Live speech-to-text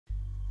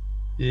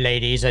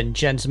Ladies and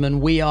gentlemen,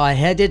 we are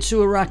headed to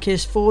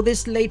Arrakis for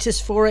this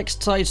latest 4X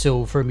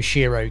title from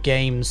Shiro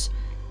Games.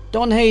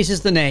 donHaize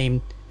is the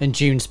name, and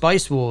Dune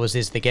Spice Wars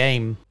is the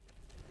game.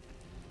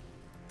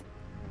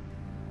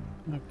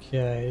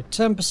 Okay,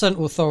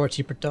 10%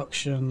 authority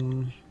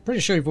production.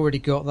 Pretty sure you've already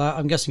got that.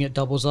 I'm guessing it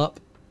doubles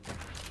up.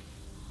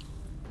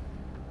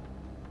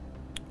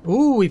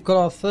 Ooh, we've got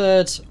our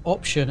third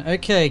option.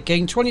 Okay,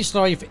 gain 20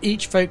 salary for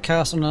each vote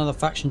cast on another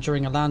faction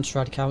during a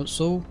Landstrad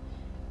Council.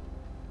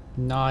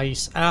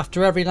 Nice.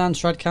 After every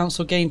Landstrad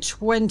Council, gain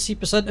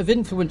 20% of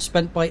influence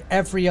spent by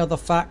every other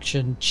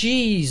faction.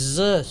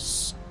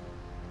 Jesus.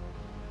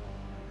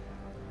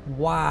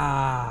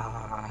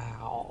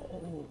 Wow.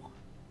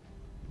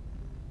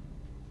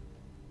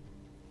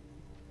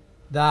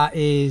 That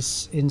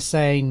is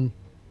insane.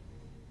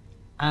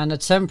 And a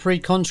temporary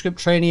conscript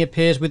trainee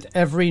appears with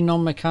every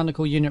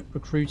non-mechanical unit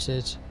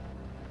recruited.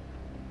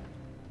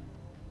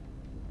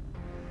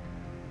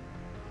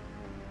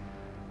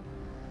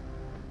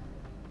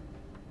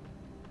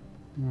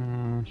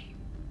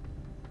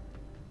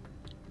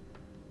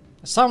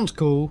 Sounds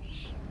cool.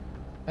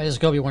 It's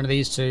got to be one of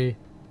these two.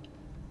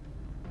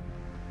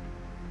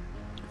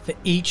 For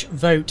each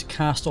vote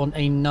cast on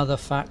another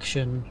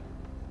faction.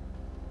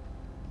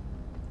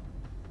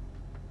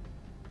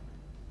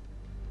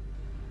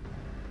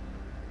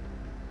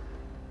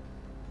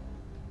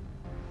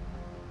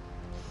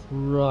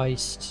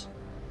 Christ.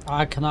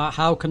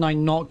 How can I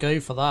not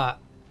go for that?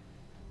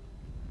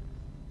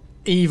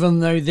 Even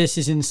though this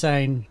is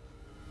insane.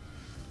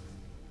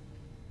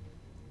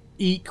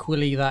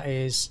 Equally that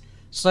is.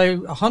 So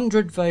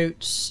 100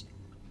 votes.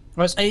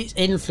 Well, it's 8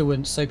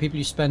 influence, so people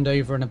you spend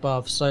over and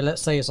above. So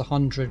let's say it's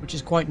 100, which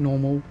is quite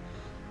normal.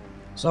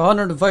 So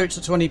 100 votes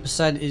at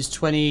 20% is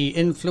 20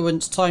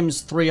 influence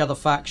times 3 other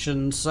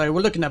factions. So we're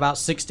looking at about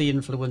 60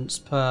 influence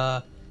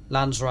per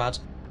Landsrad.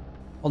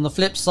 On the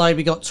flip side,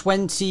 we got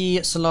 20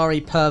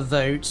 Solari per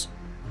vote.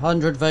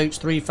 100 votes,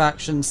 3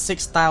 factions,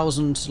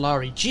 6,000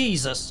 Solari.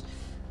 Jesus!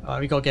 Oh,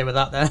 we gotta go with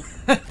that then.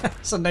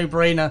 It's a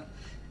no-brainer.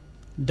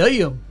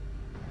 Damn!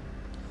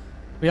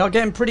 We are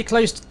getting pretty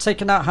close to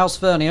taking out House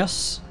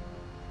Vernius.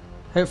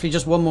 Hopefully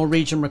just one more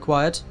region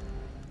required.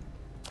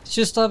 Let's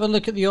just have a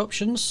look at the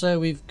options. So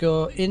we've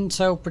got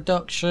Intel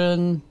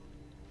production.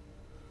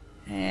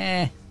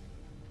 I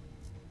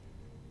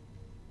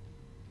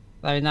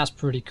mean, that's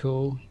pretty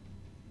cool.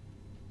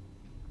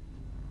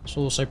 It's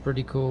also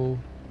pretty cool.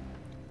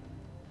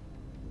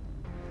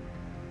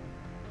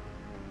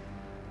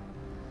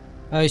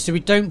 Oh, so we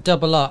don't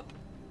double up.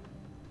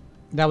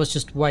 That was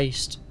just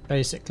waste,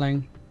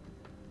 basically.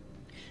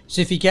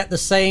 So if you get the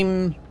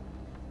same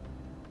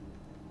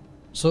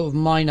sort of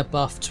minor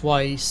buff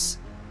twice,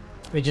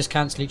 they just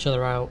cancel each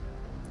other out.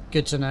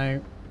 Good to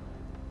know.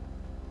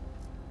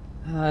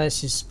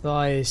 This is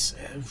Spice.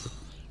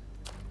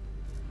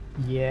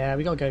 Yeah,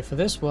 we gotta go for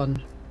this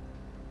one.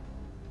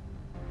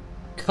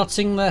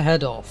 Cutting their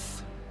head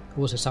off.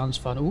 Also sounds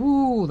fun.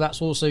 Ooh,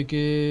 that's also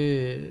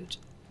good.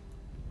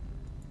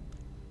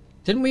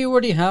 Didn't we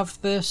already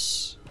have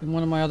this in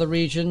one of my other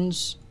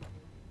regions?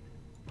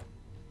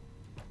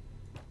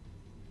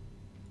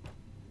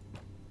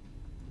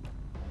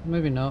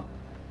 Maybe not.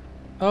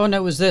 Oh no,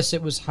 it was this.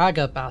 It was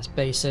Hagar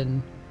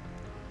Basin.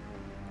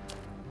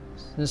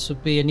 So this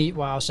would be a neat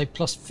wow. So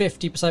plus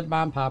 50%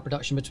 manpower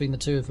production between the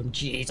two of them.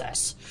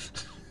 Jesus.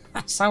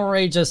 That's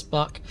outrageous,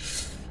 Buck.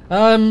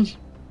 Alright,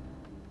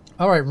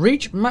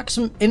 reach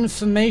maximum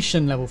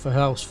information level for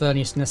House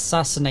Vernius and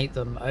assassinate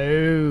them.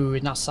 Oh,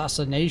 an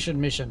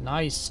assassination mission.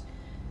 Nice.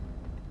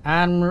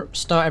 And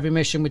start every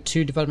mission with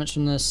 2 developments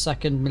from the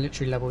 2nd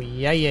military level.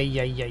 Yeah.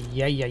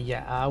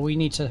 We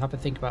need to have a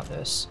think about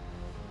this.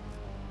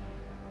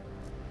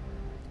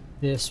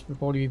 This would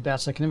probably be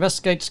better. Can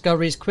investigate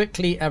discoveries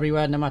quickly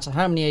everywhere, no matter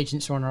how many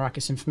agents are on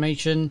Arrakis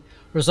information.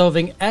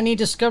 Resolving any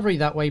discovery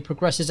that way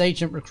progresses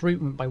agent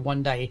recruitment by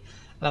 1 day.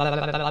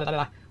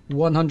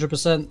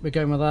 100%, we're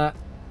going with that.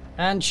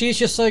 And she's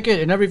just so good.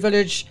 In every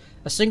village,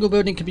 a single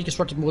building can be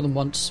constructed more than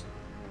once.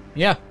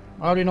 Yeah,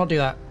 why do we not do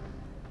that?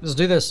 Let's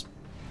do this.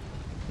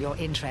 Your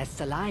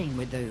interests align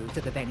with those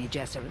of the Bene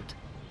Gesserit.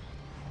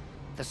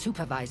 The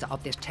supervisor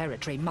of this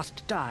territory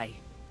must die.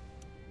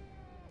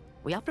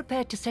 We are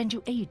prepared to send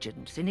you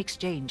agents in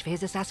exchange for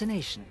his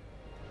assassination.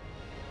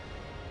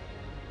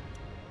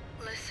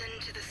 Listen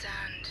to the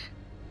sound.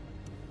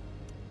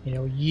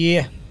 Hell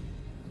yeah.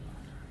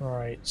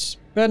 Right,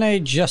 Bene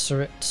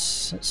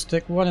Gesserit. Let's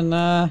stick one in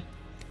there.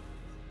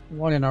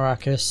 One in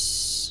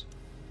Arrakis.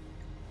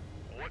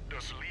 What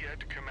does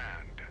Liet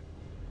command?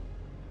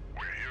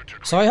 We're here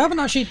to So I haven't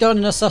actually done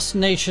an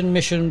assassination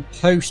mission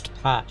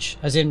post-patch,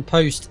 as in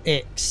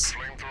post-X.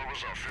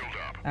 flamethrowers are filled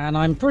up. And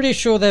I'm pretty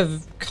sure they're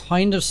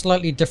kind of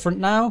slightly different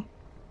now.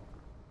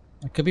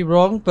 I could be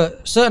wrong,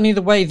 but certainly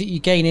the way that you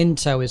gain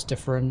intel is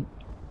different.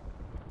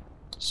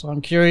 So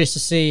I'm curious to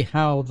see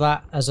how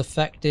that has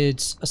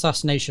affected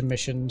assassination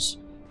missions.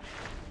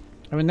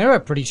 I mean, they were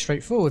pretty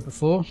straightforward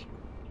before.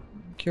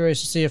 I'm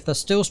curious to see if they're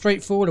still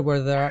straightforward or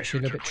whether they're actually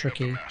a little bit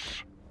tricky.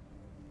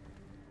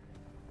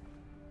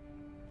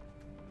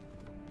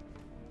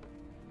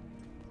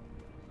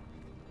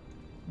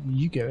 Where are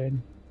you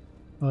going?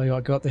 Oh, you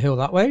gotta go up the hill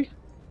that way?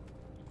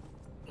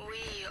 We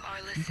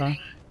are listening. Okay.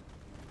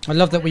 I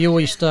love that we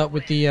always start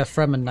with the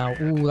Fremen now.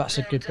 Ooh, that's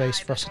a good base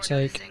for us to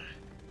take.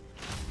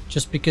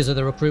 Just because of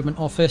the recruitment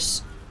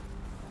office.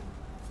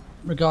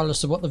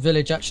 Regardless of what the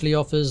village actually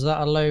offers,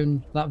 that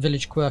alone, that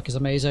village quirk is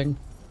amazing.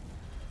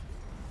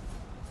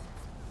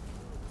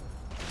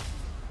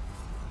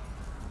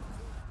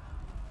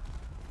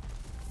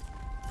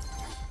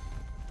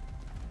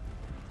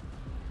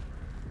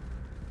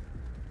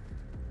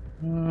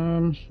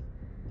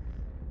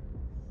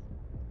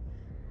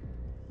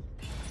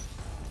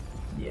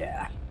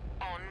 Yeah.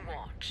 On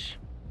watch.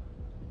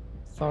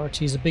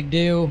 Authority is a big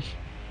deal.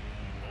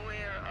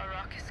 Where are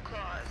Arrakis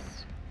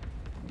claws?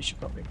 You should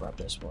probably grab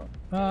this one.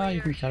 Ah,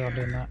 you can carry on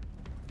doing that.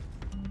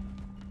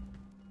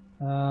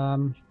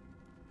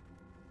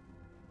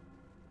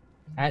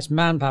 It's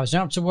manpower, so you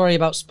don't have to worry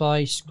about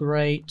spice.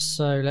 Great.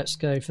 So let's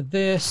go for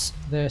this.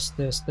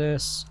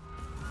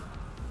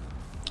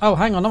 Oh,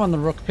 hang on, I'm on the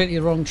completely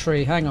wrong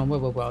tree. Hang on,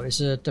 whoa.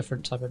 This is a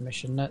different type of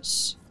mission.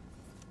 Let's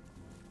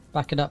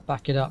back it up.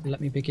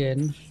 Let me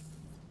begin.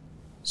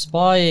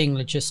 Spying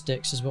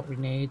logistics is what we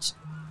need.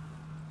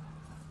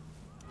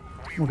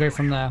 We'll go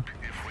from there.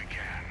 If we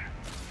can.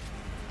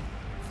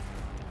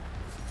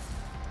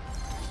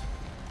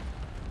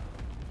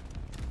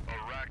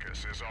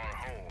 Arrakis is our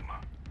home.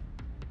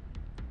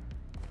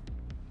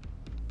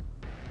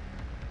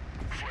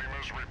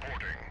 Flamers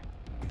reporting.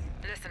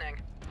 Listening.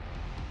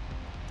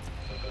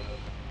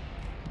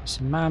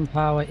 So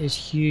manpower is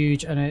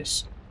huge, and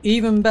it's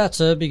even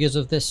better because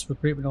of this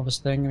recruitment office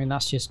thing. I mean,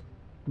 that's just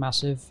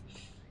massive.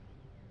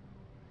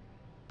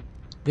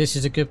 This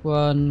is a good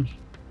one.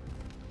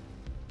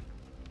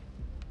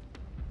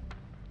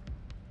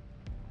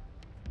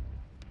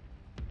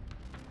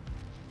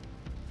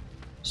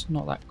 It's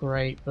not that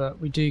great, but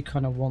we do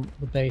kind of want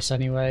the base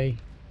anyway.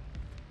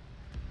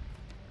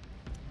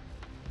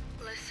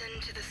 Listen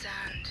to the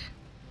sand.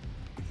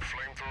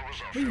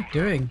 Flamethrowers are What are you filled up.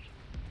 doing?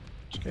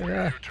 Just go We're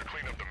there. here to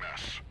clean up the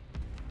mess.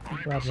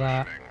 Grab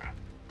that. Repositioning.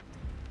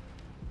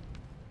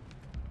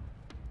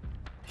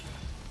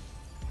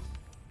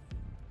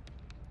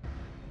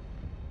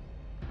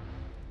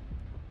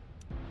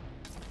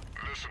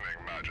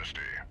 Listening,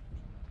 Majesty.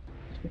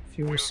 Get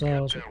fuel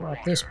cells. We'll grab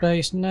this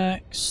base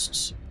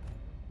next.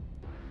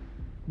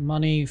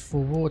 Money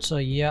for water,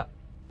 yep.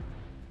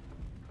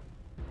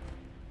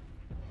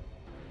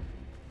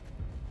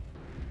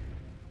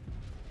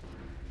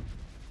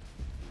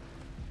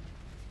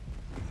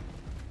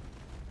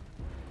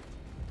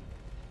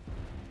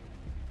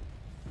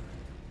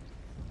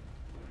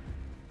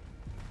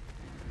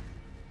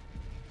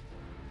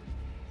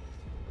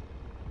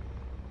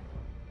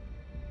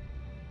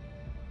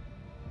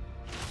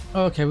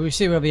 Okay, we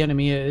see where the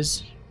enemy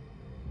is.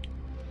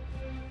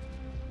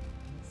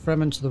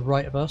 Fremen to the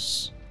right of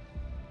us.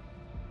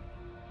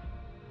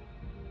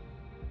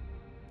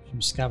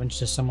 Some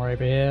scavengers somewhere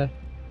over here.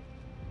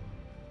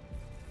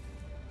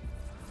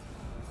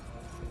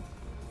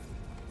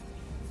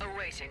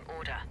 Awaiting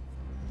order.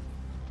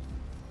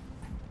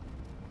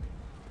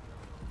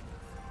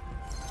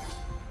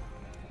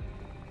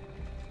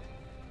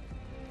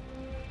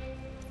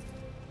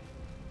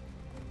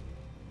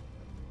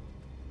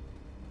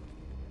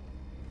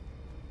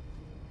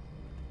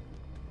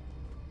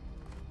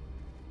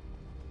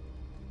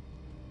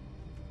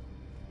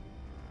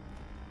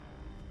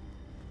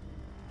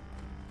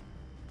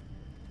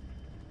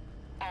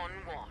 On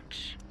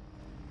watch.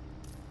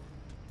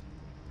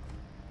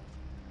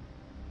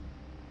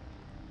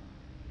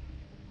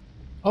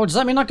 Oh, does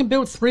that mean I can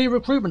build 3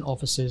 recruitment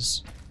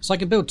offices? So I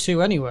can build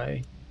 2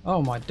 anyway.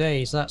 Oh my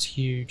days, that's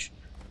huge.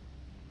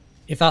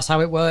 If that's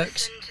how it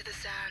works, Listen to the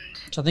sand.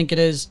 which I think it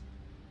is.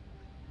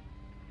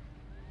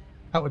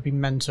 That would be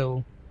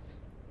mental.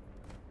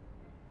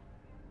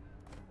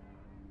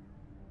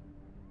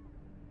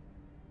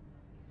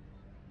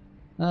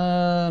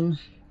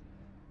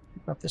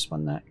 Grab this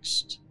one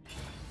next.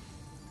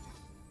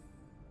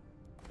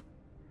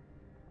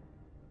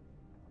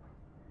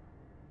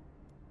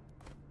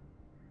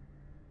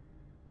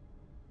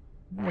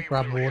 I'll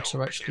grab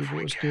water actually,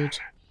 water's good.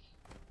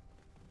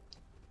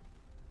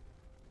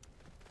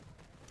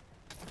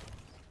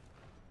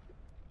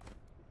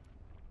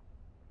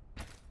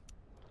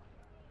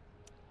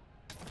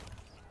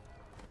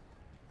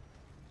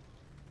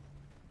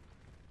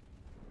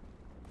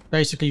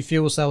 Basically,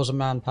 fuel cells and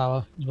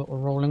manpower is what we're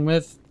rolling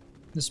with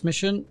this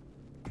mission.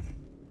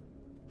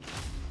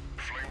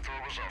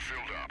 Flamethrowers are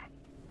filled up.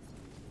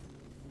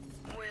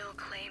 We'll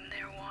claim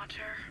their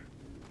water.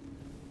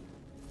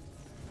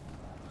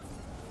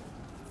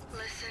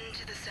 Listen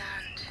to the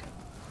sand.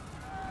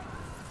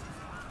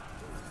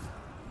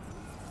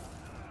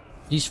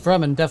 These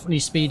Fremen definitely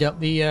speed up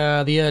the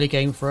early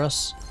game for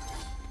us.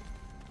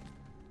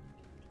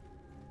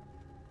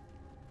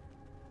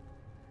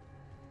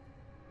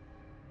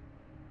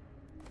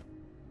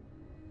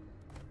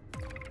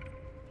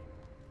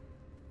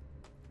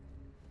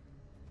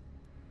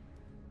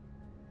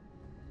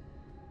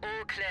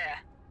 All clear.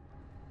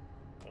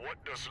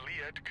 What does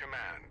Liet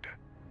command?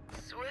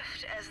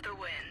 Swift as the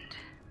wind.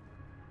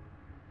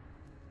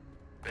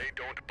 They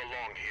don't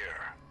belong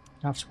here.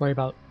 Don't have to worry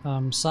about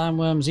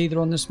sandworms either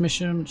on this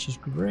mission, which is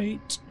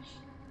great.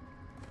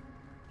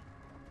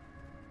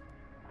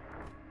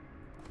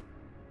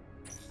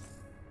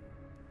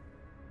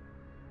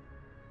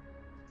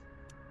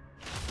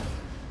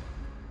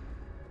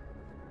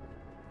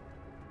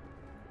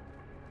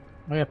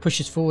 Oh yeah,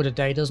 pushes forward a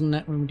day, doesn't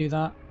it, when we do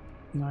that?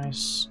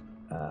 Nice.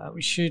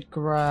 We should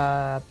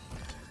grab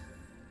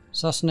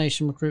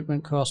assassination,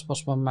 recruitment cost,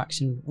 possible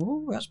maximum.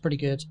 Oh, that's pretty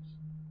good.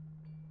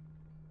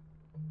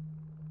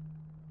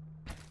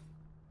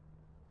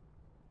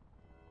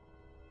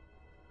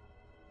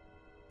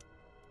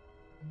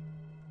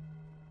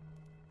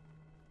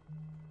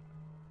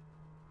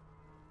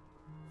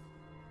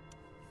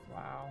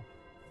 Wow.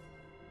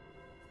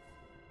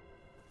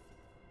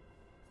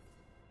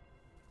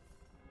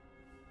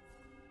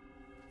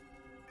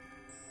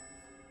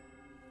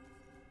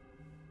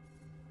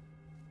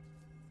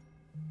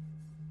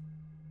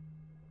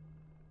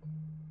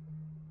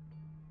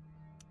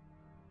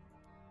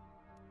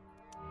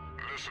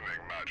 Listening,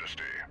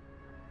 Majesty.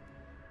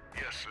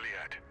 Yes,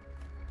 Liet.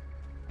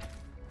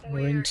 More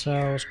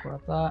intel, let's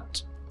grab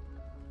that.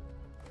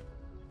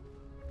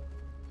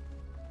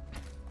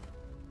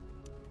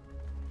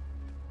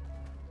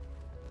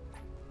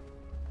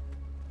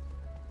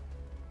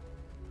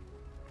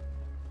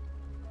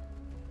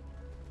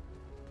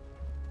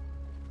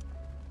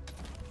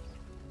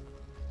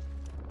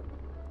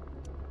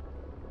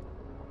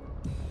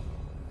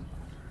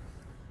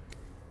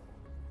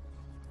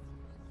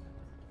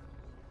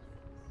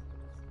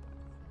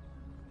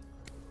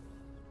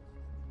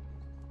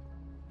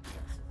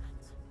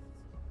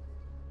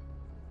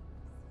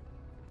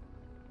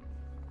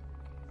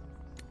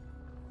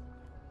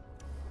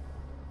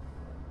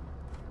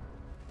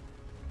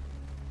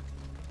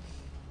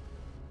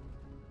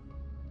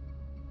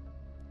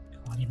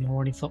 I need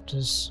more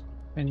ornithopters.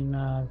 Been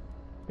a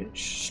bit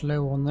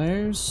slow on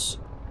those.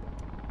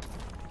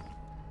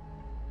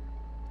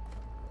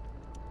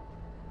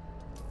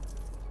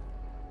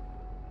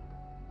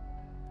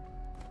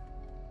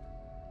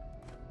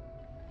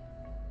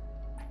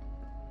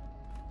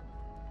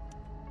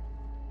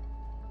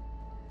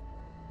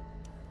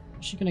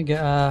 She's gonna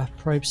get a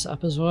probe set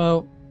up as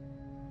well.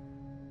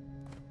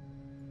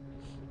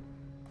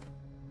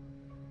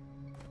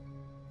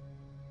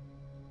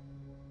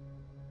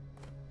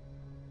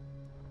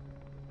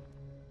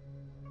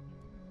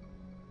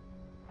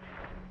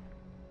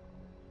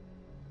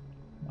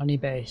 Money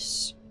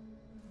base.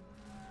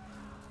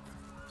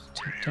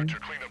 We're here to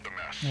clean up the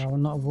mess. No, we're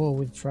not at war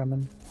with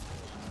Fremen.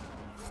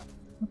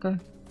 Okay.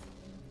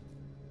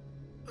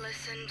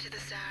 Listen to the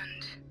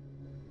sand.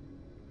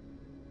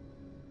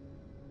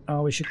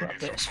 Oh, we should grab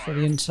this for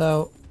the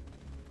intel.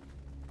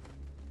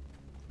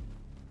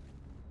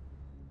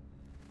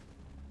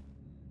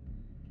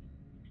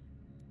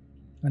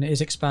 And it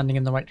is expanding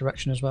in the right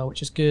direction as well,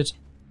 which is good.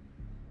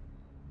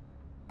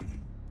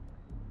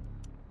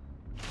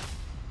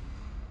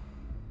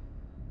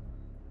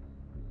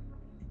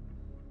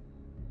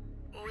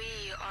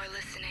 We are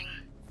listening.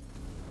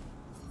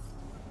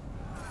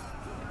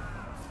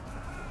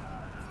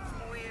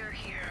 We're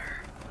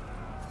here.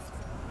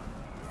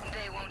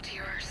 They won't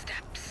hear our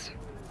steps.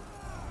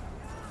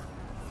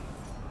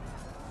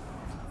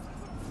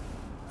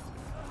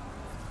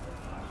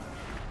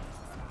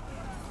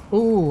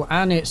 Ooh,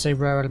 and it's a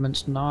rare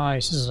elements.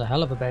 Nice. This is a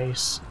hell of a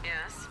base.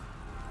 Yes.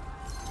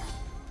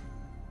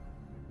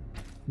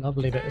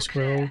 Lovely bit of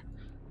squirrel.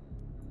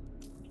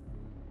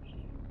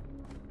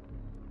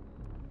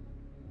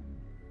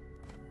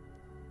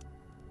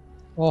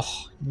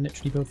 Oh,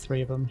 literally built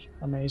 3 of them.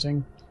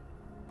 Amazing.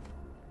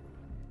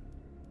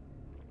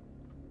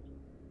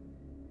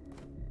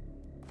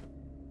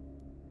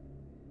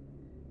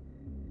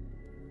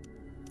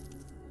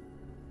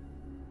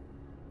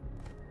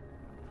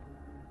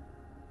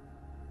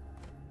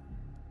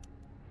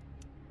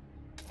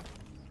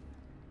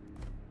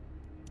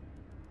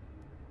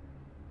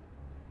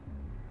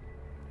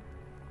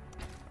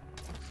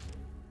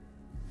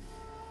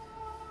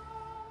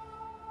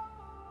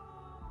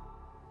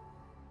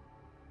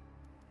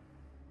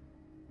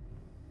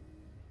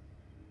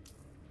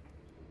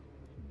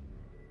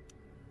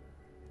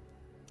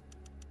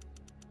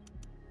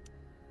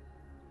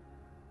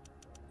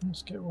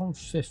 Let's get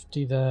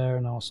 150 there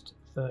and I'll stick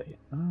 30.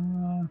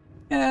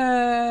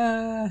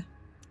 Yeah.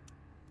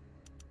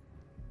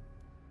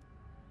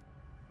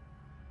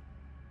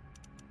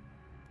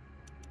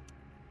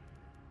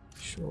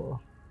 Sure.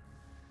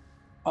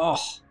 Oh,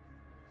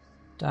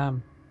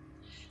 damn.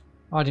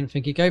 I didn't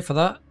think he'd go for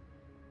that.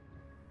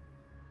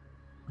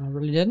 I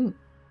really didn't.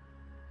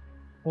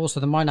 Also,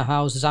 the minor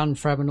houses and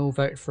Fremen all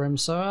voted for him,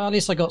 so at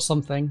least I got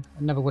something.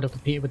 I never would have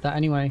competed with that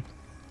anyway,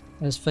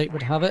 as fate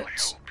would have it.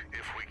 Help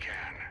if we can.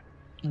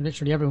 And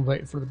literally everyone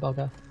voted for the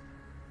bugger.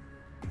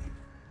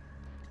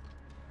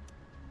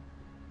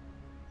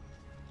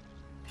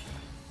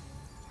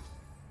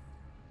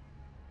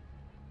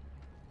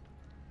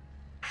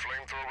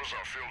 Flamethrowers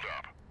are filled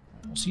up.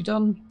 What's he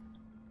done?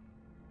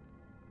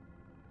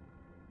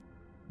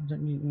 I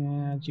don't need.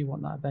 Yeah, I do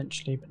want that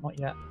eventually, but not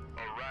yet.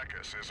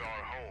 Arrakis is our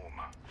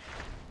home.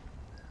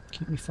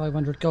 Keep me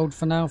 500 gold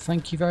for now.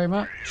 Thank you very Here to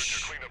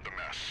much. clean up the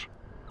mess.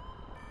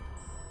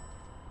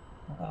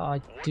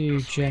 I do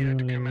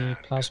genuinely need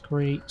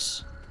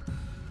plascretes.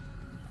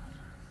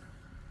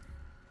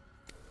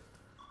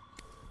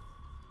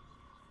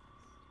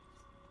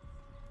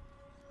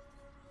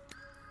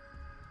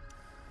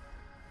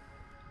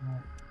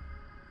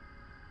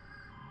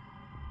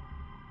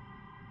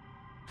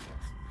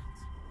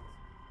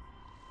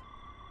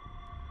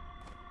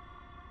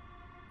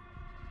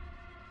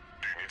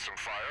 Do you need some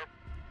fire?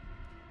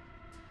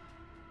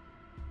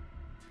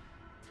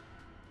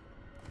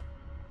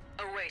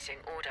 Awaiting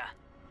order.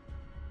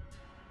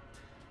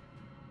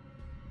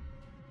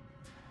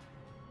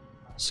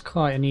 It's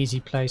quite an easy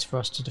place for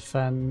us to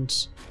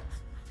defend.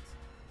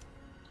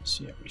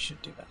 So yeah, we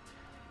should do that.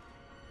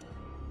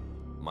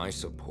 My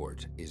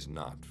support is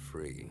not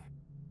free.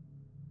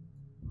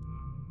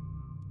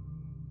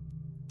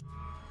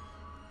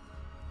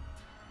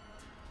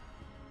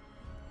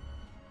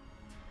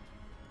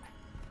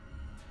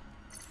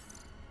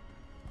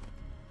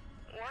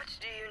 What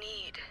do you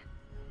need?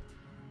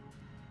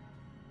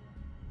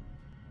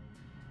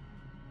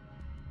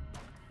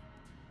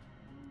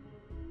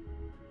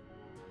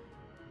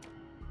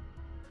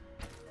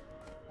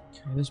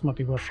 Okay, this might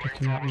be worth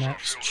picking up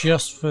next,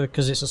 just for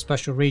because it's a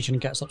special region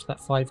and gets up to that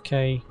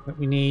 5k that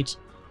we need.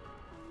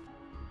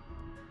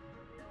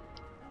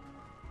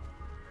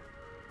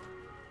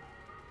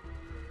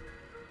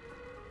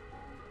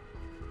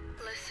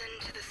 Listen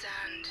to the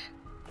sand.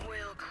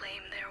 We'll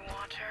claim their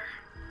water.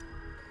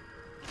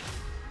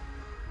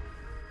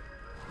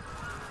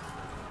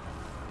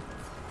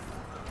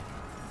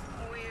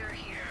 We're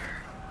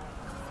here.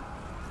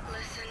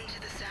 Listen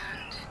to the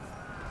sand.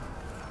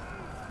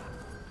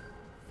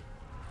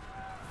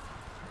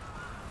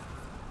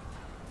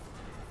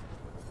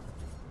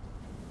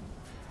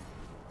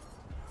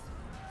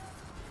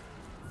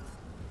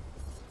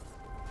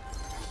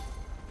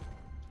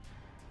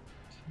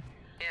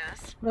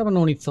 Yes. I haven't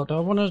only thought, do I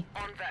want to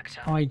On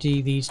vector.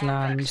 ID these On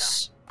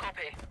lands? vector.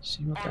 Copy.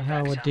 See what the On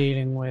hell we're vector.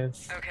 dealing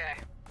with. Okay.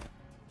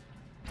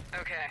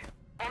 Okay.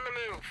 On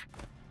the move.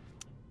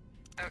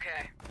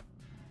 Okay.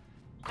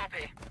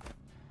 Copy.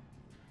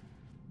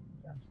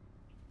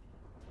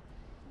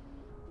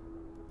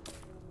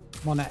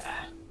 I'm on it.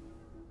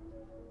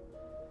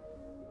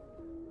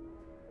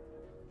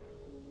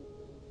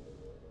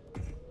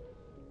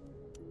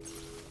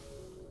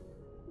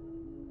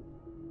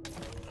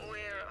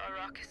 We're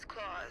Arrakis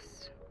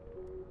claws.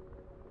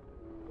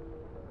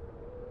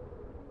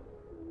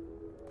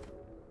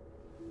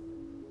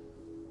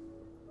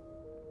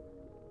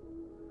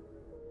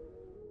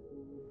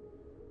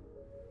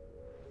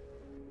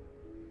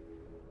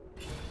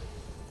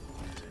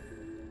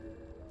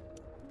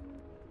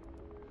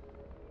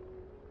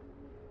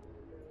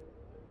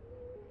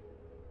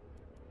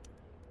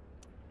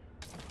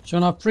 So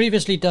when I've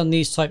previously done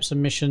these types of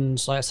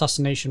missions, like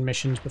assassination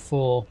missions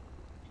before,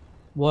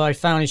 what I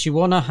found is you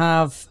want to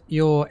have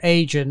your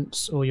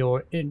agents or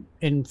your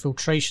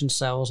infiltration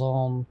cells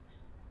on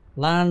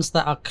lands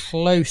that are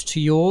close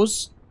to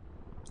yours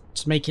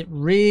to make it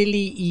really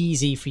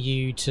easy for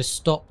you to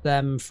stop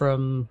them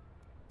from...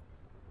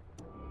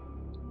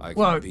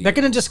 Well, they're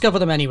going to discover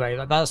them anyway.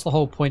 Like, that's the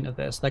whole point of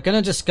this. They're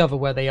going to discover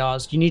where they are.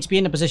 So you need to be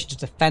in a position to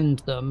defend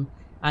them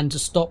and to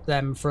stop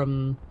them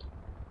from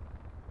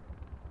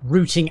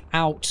rooting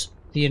out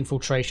the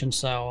infiltration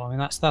cell. I mean,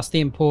 that's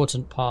the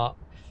important part.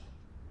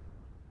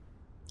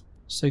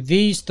 So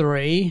these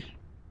three,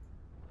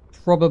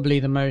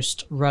 probably the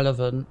most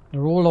relevant.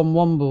 They're all on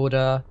one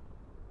border.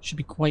 Should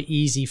be quite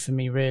easy for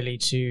me, really,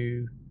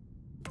 to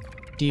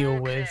deal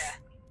with.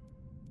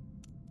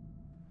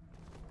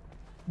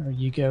 Where are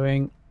you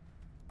going?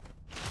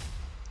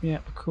 Yeah,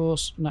 of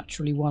course.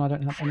 Naturally, one, I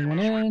don't have anyone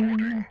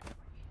in.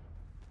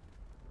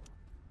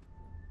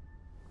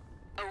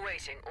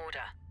 Awaiting order.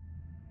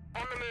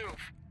 On the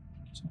move.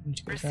 So I need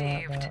to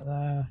go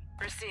there.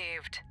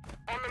 Received.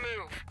 On the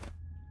move.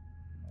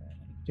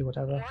 Do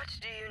whatever. What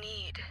do you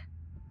need?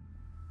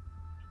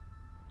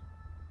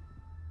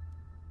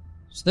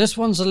 So this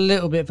one's a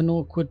little bit of an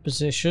awkward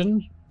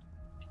position.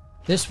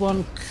 This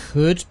one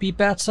could be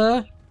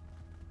better.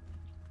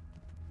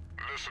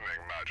 Listening,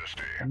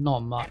 Majesty. But not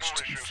much,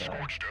 to be Demolition fair.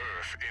 scorched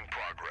earth in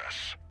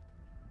progress.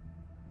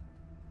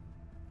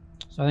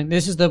 So I think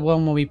this is the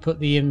one where we put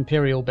the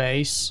Imperial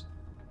base.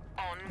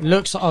 It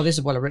looks... Oh, this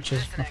is Well of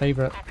Riches, my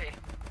favourite. Copy.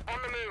 On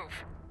the move.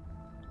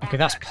 Okay,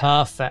 that's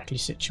perfectly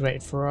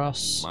situated for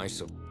us. My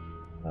support.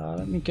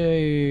 Let me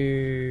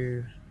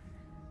go...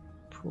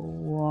 Pull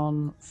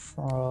one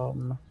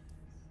from...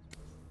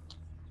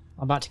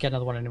 I'm about to get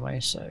another one anyway,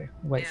 so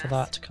wait for Yes.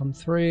 that to come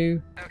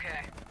through.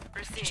 Okay.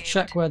 Received. Just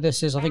check where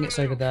this is. I think it's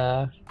over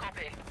there.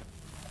 Copy.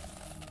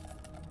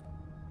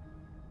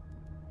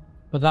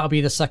 But that'll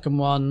be the second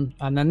one.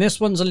 And then this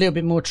one's a little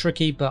bit more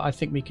tricky, but I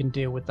think we can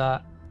deal with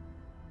that.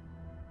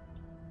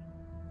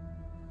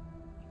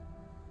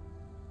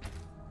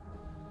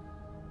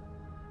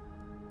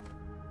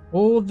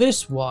 Or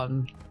this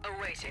one.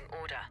 Awaiting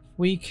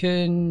we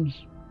can...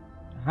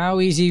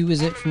 How easy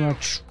was it from a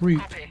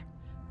troop Copy.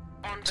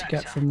 On to vector.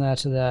 get from there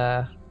to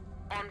there?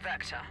 On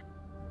vector.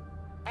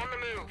 On the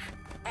move.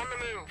 On the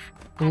move.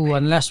 Oh,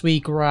 unless we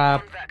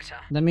grab... On vector.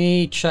 Let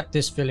me check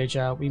this village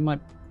out. We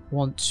might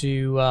want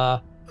to...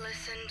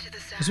 Listen to the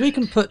sound. Because we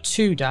can put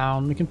 2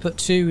 down. We can put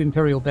 2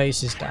 Imperial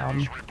bases down.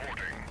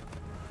 Reporting.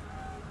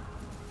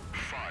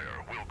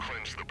 Fire will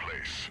cleanse the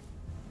place.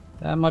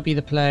 That might be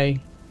the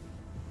play.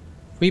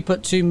 If we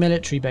put 2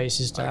 military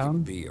bases I down...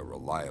 could be a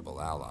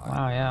reliable ally.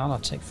 Wow, yeah, I'll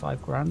take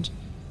 5 grand.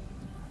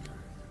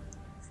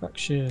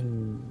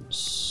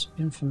 Fractions,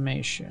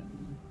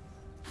 information,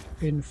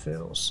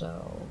 infill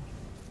cell.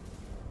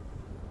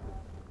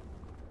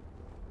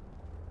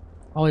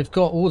 Oh, we've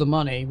got all the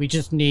money. We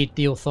just need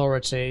the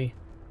authority.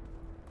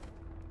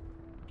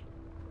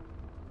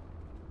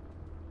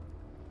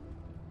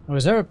 Oh,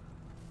 is there a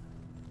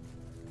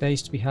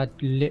base to be had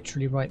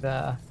literally right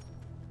there?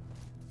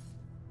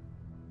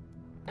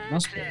 All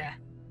Must be. clear.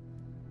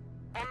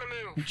 On the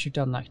move. Once you've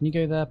done that, can you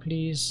go there,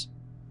 please?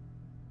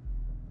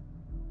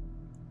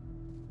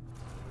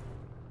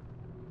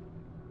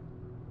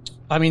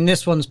 I mean,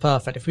 this one's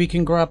perfect. If we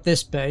can grab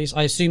this base,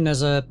 I assume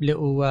there's a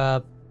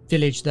little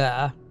village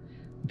there.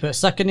 We put a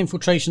second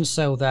infiltration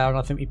cell there, and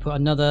I think we put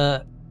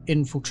another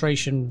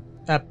infiltration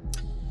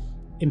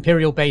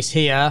Imperial base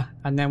here,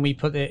 and then we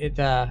put it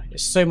there.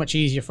 It's so much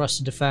easier for us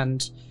to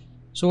defend.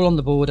 It's all on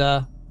the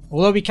border.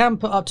 Although we can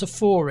put up to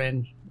 4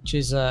 in, which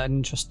is an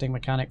interesting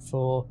mechanic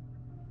for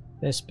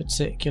this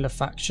particular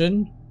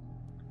faction.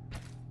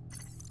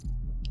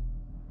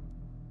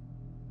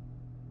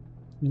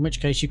 In which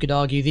case you could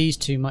argue these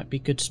 2 might be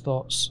good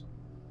spots.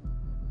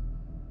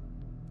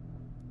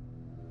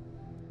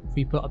 If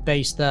we put a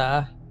base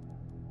there,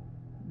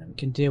 then we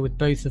can deal with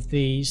both of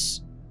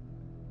these.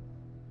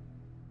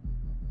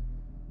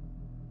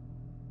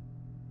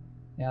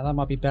 Yeah, that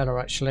might be better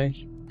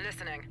actually.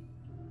 Listening.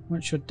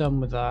 Once you're done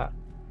with that,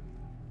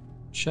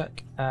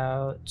 check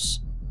out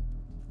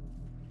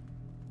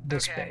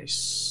this Okay.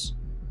 base.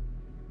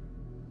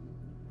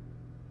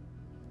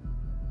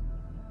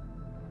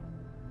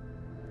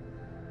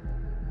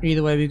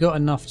 Either way, we've got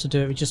enough to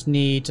do it. We just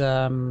need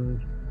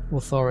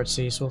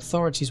authority. So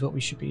authority is what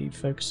we should be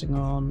focusing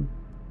on.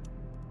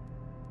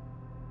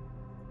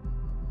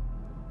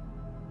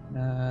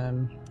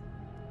 We're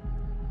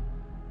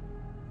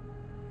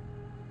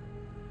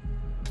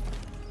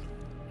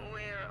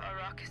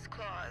Arrakis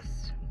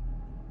claws.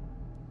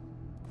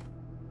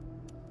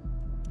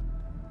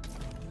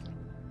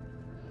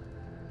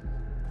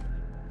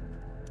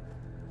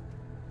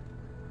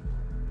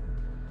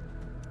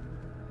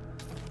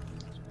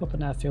 Pop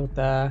an airfield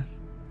there.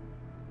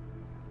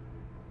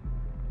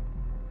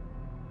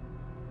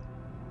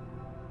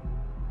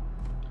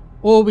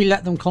 Or we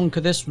let them conquer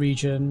this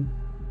region.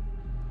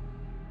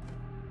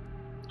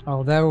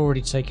 Oh, they're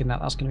already taking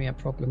that. That's going to be a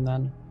problem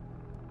then.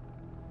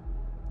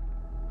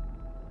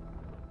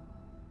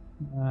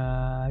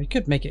 We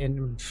could make it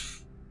in.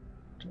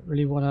 Don't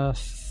really want to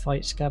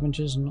fight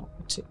scavengers, not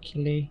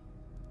particularly.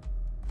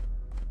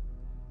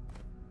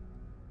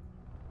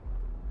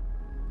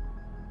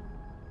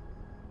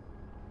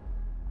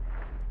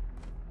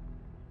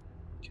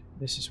 Okay,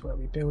 this is where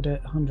we build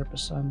it,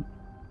 100%.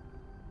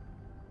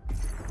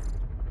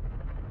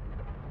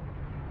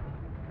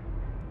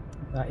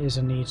 That is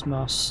a needs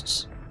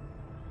must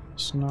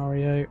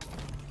scenario.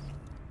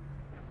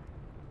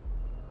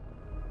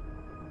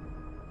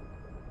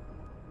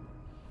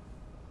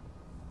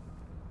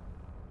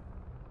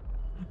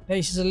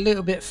 Base is a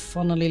little bit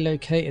funnily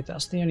located,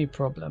 that's the only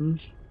problem.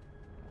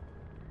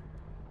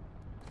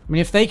 I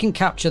mean, if they can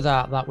capture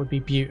that, that would be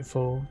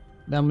beautiful.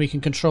 Then we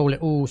can control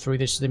it all through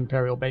this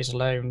Imperial base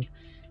alone.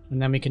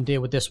 And then we can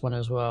deal with this one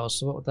as well.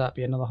 So what would that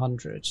be? Another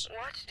 100.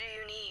 What do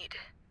you need?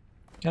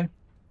 Okay.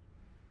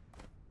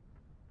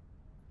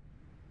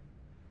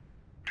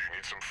 Do you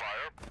need some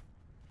fire?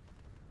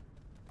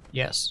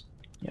 Yes.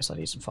 Yes, I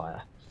need some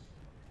fire.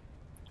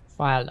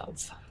 Fire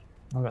love.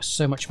 I've got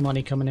so much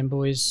money coming in,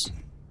 boys.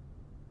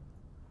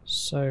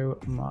 So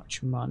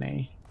much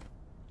money.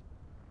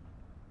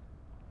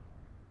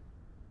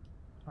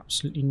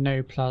 Absolutely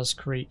no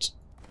Plascrete.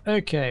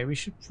 Okay, we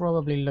should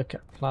probably look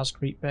at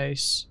Plascrete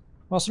base.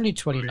 Well, it's only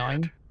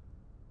 29.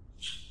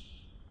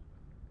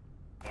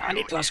 I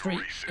need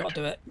Plascrete. Gotta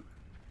do it.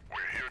 We're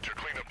here to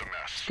clean up the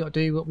mess. Gotta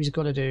do what we've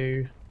gotta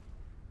do.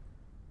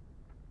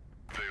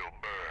 They'll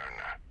burn.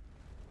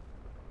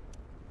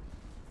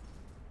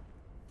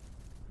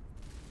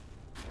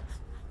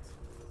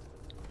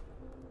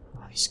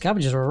 Oh, these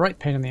scavengers are a right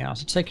pain in the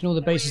ass. They're taking all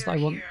the bases that I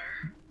want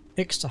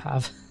Ix to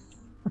have.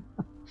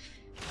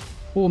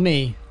 Or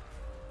me.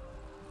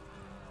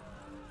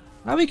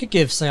 Now we could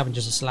give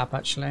scavengers a slap,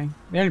 actually.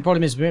 The only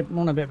problem is we're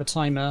on a bit of a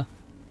timer.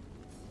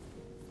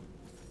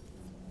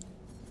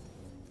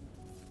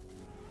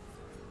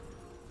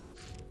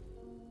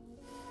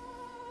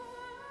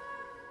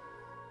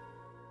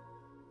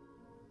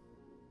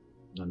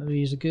 None of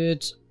these are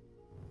good.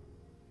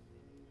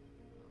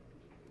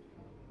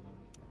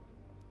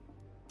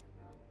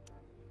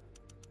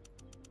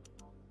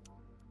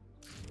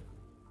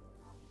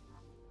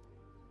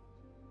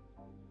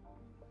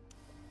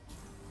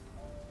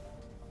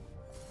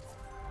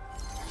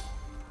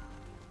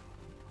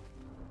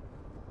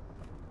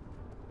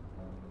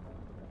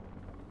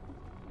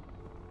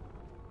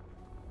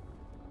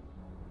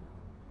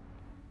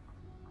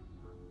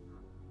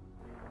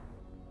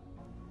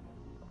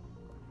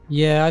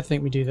 Yeah, I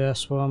think we do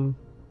this one.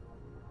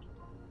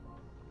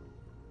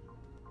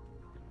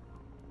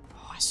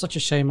 Oh, it's such a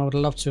shame. I would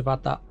love to have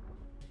had that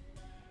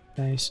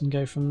base and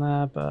go from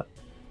there, but...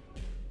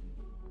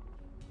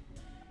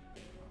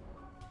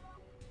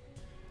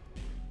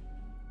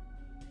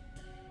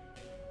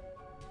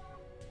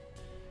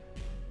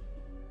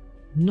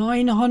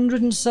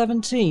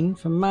 $917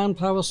 for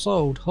manpower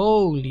sold.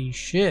 Holy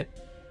shit.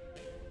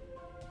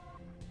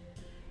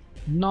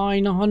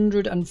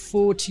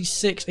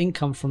 946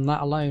 income from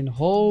that alone.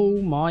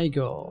 Oh my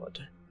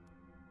god.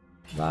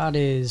 That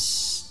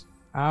is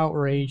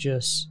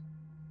outrageous.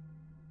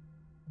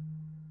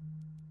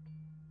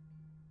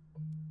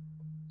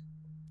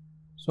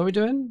 So what are we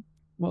doing?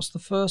 What's the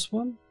first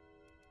one?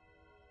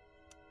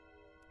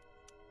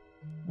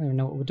 I don't even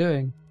know what we're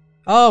doing.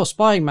 Oh,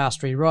 spying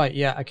mastery. Right,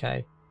 yeah,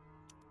 okay.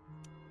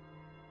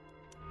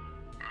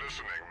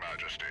 Listening,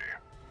 Majesty.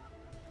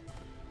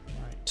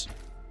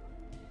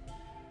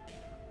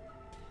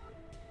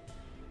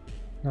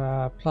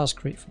 Right.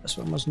 Plascrete for this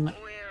one, wasn't it?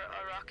 We're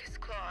Arrakis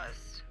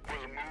claws.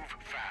 We'll move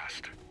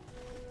fast.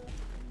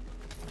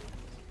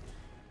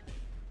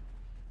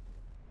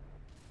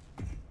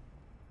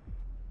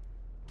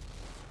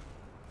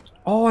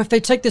 Oh, if they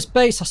take this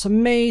base, that's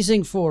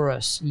amazing for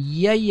us.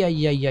 Yeah, yeah,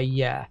 yeah, yeah,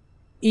 yeah.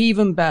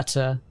 Even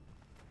better.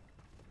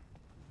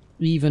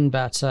 Even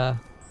better.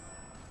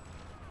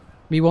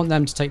 We want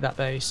them to take that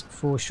base,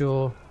 for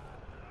sure.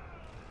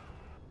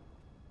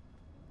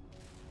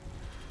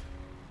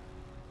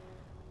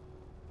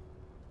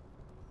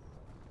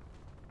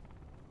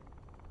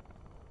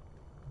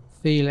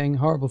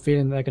 Horrible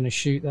feeling they're going to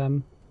shoot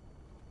them.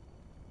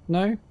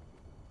 No?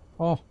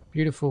 Oh,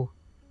 beautiful.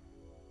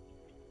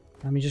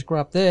 Let me just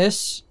grab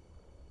this.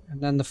 And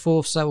then the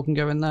fourth cell can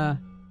go in there.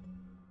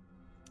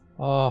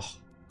 Oh,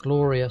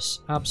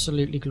 glorious.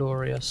 Absolutely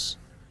glorious.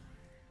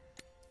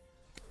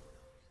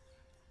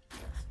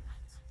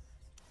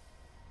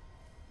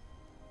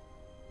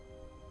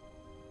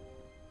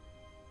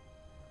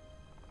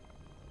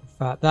 In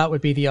fact, that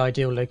would be the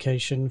ideal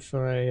location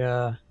for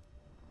a...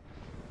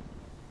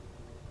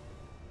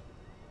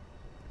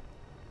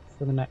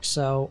 for the next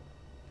cell.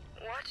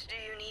 What do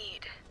you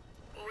need?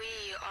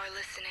 We are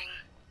listening.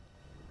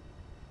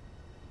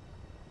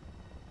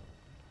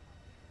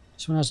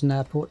 This one has an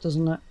airport,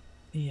 doesn't it?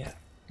 Yeah,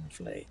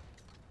 lovely.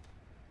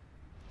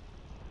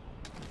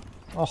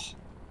 Oh,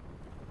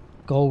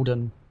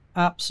 golden.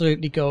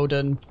 Absolutely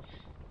golden.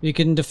 We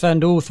can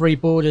defend all three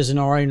borders in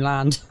our own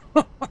land.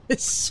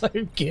 It's so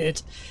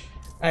good.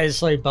 It's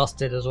so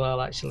busted as well,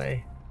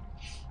 actually.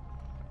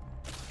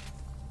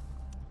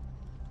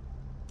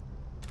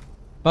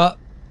 But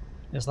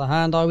it's the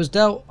hand I was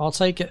dealt. I'll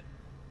take it.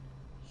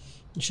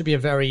 It should be a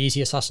very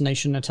easy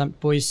assassination attempt,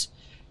 boys.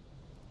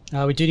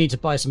 We do need to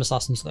buy some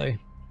assassins, though.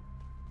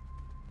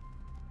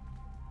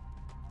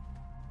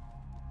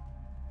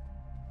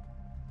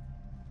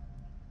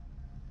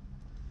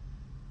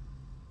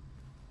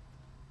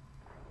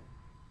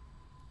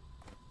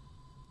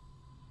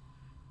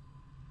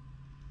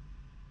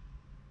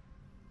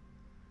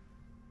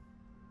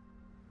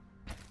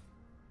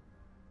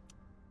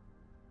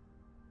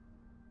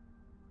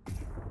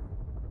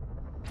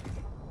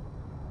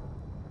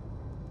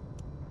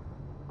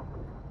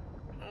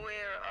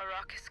 We're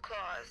Arrakis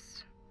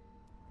claws.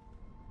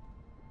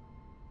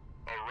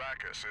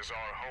 Arrakis is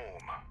our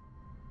home.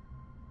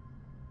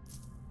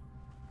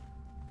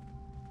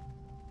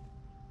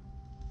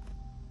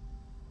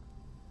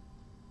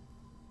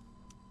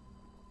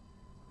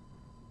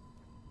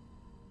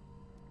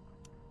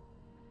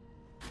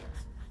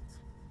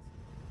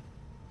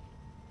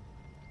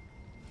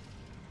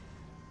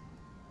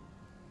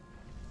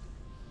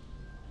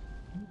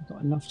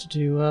 Got enough to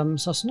do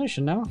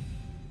assassination now.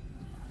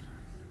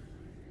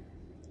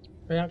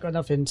 We haven't got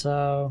enough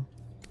intel.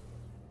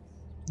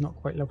 Not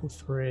quite level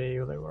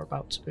 3, although we're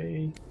about to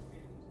be.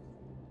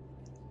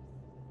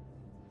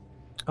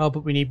 Oh,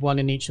 but we need one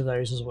in each of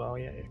those as well.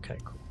 Yeah, okay,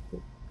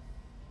 cool.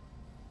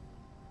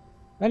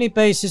 Any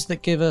bases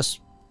that give us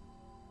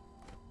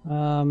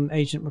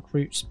agent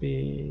recruit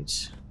speed?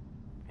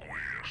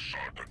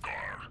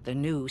 The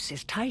noose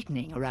is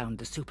tightening around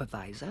the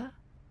supervisor.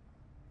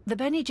 The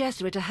Bene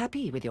Gesserit are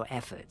happy with your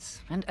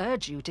efforts and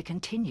urge you to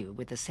continue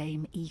with the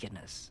same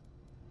eagerness.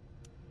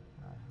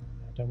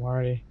 Don't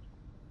worry.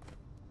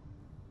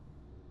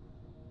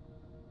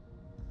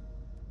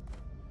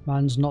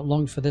 Man's not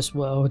long for this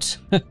world.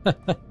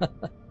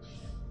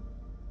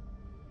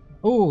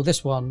 Oh,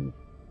 this one.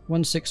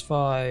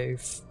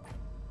 165.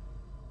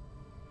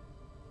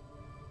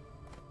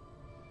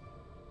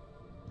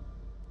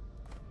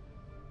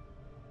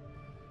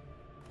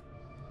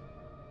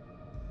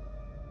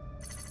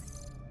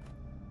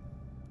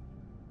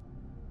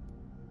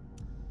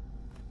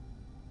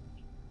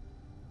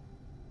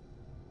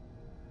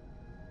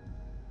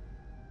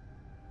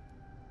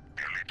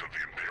 Elite of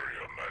the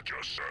Imperium at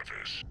your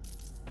service.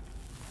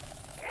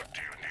 What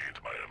do you need,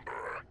 my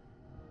Emperor?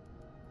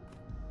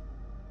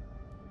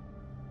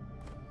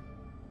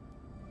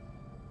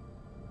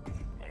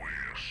 We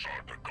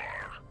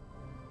Sardaukar.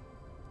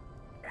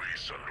 We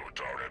salute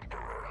our Emperor.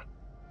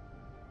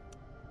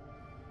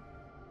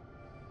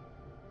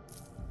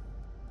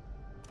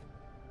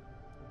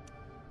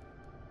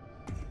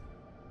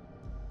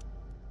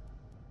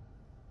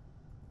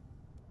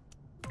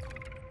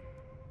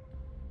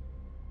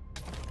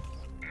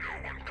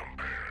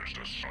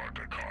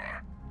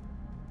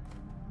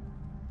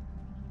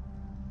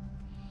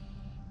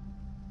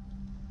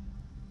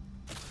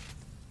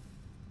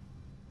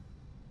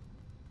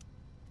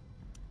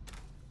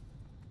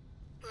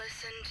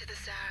 to the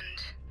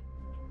sand.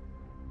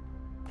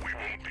 We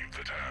won't leave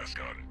the task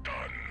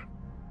undone.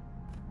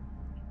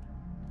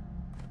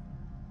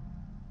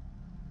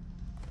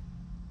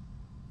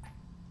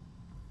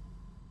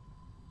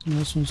 And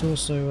this one's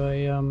also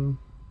a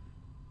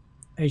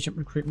agent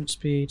recruitment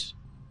speed.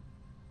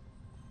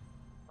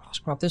 Let's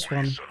grab this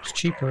one. It's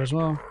cheaper as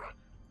well.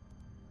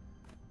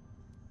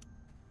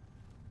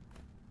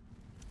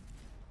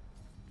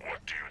 What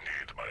do you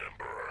need, my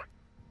Emperor?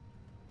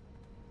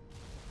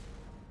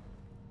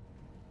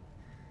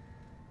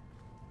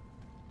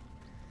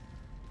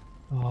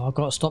 Oh, I've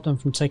got to stop them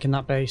from taking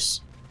that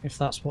base, if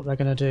that's what they're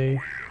going to do.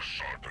 We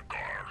sought the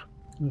guard.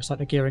 Looks like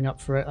they're gearing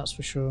up for it, that's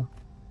for sure.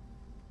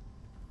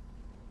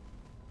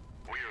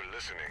 We are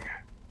listening.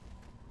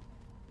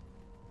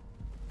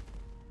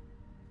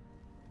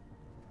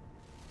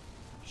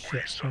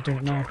 Shit, I'm doing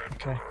it now.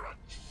 Okay.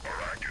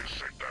 Iraq is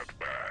sick that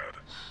bad.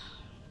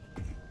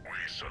 We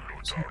salute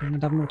So our I'm going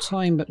to have more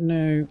time, but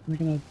no, we're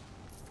going to...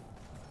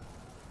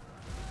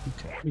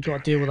 Okay, we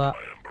got to deal with that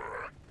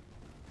Emperor.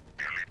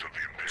 Elite of the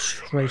Imperium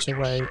straight at your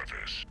away.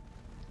 service.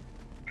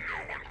 No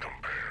one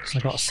compares So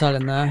I got to a cell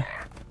in there.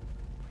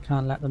 Sardaukar.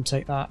 Can't let them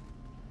take that.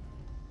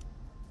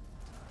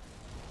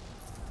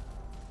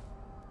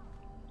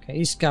 Okay,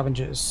 these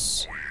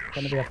scavengers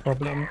going to be a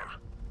problem.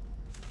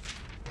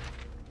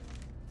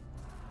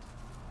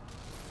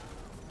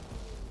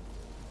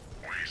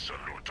 We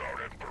salute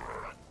our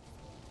Emperor.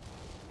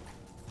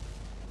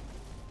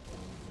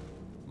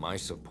 My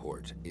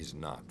support is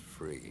not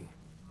free.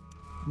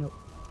 Nope.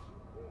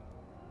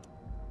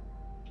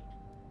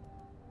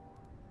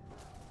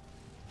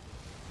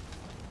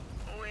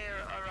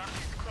 We're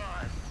Iraq's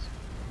claws.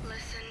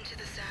 Listen to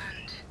the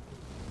sand.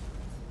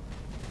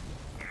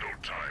 No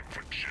time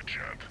for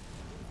chit-chat.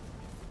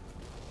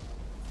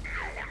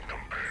 No one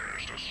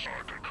compares to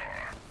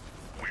Sardaukar.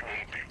 We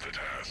won't leave the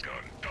task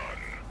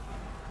undone.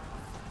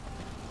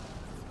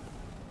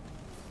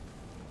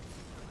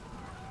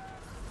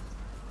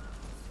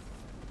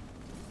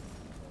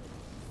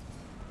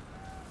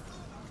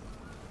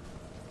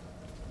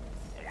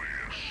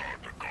 We're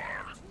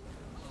Sardaukar.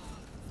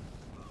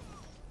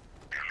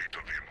 Elite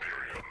of the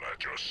Imperium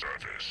at your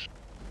service.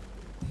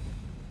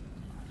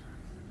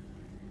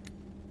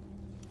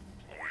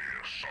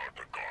 We're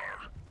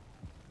Sardaukar.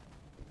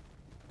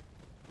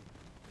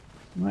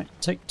 Right,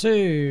 take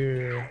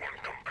two. No one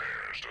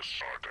compares to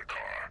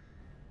Sardaukar.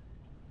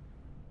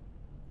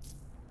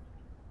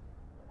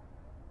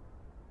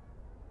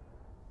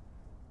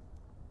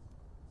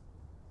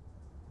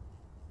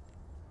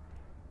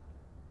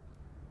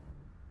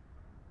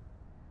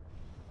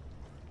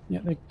 Yeah,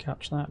 they can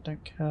catch that,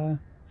 don't care.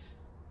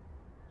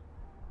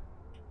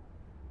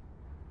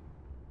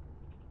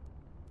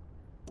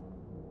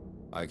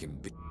 I can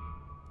be.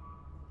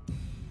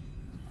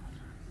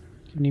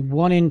 We need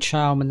one in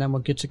Chalm and then we're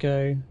good to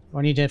go.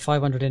 I needed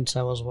 500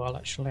 intel as well,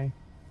 actually.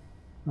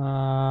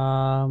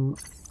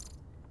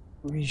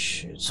 We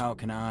should How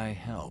can I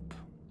help?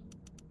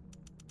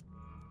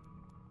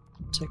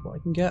 take what I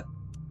can get.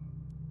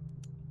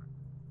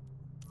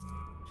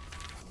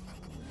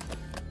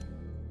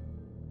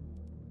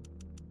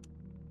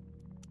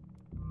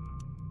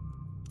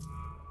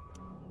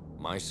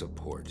 My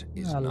support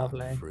is Ah, not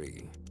lovely.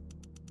 free.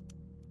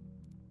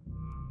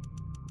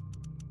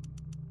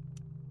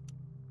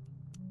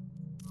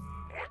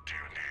 What do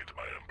you need,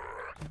 my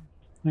Emperor?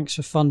 Thanks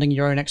for funding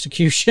your own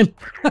execution.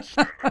 We don't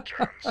stand a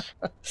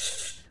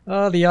chance.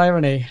 Oh, the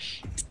irony.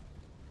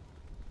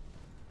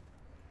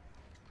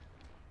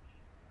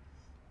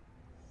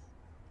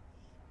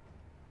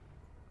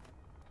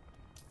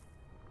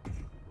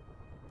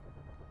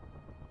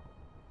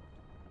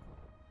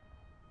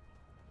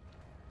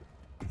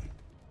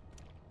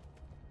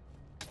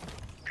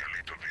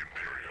 Elite of the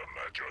Imperium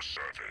at your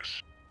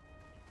service.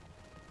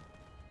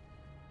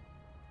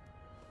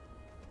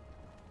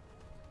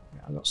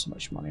 Yeah, I've got so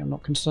much money, I'm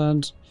not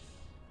concerned.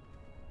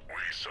 We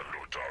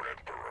salute our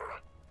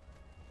Emperor.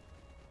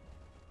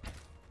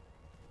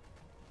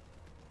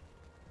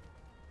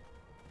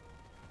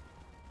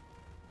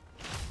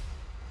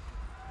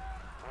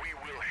 We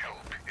will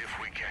help if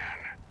we can.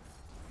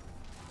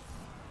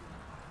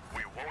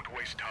 We won't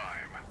waste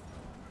time.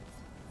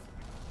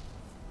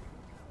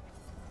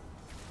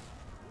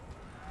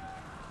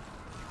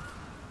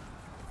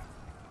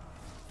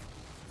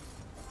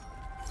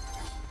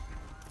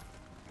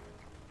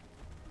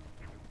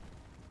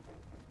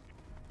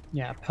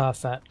 Yeah,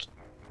 perfect.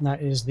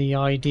 That is the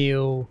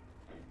ideal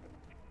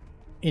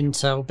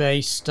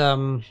intel-based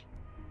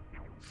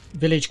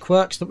village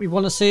quirks that we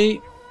want to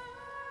see.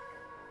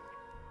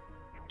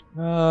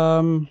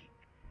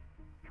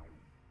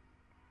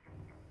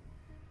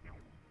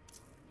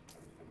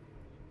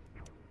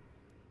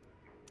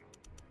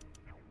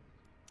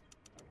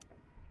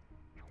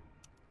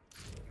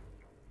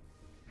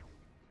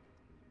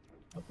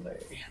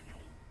 Lovely.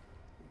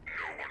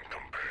 No one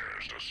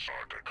compares to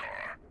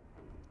Sardaukar.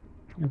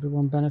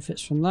 Everyone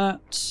benefits from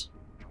that.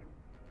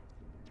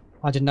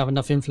 I didn't have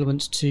enough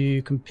influence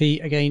to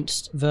compete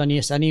against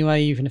Vernius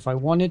anyway, even if I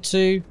wanted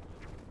to.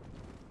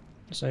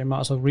 So you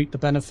might as well reap the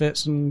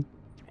benefits and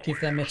give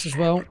them it as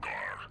well.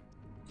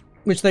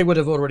 Which they would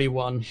have already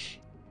won.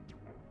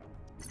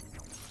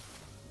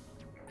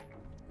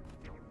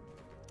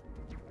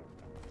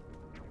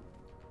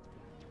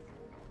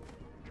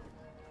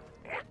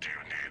 What do you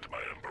need, my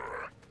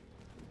Emperor?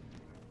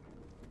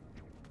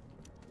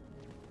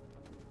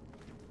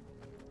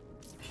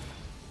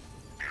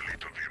 The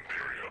elite of the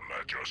Imperium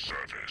at your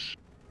service.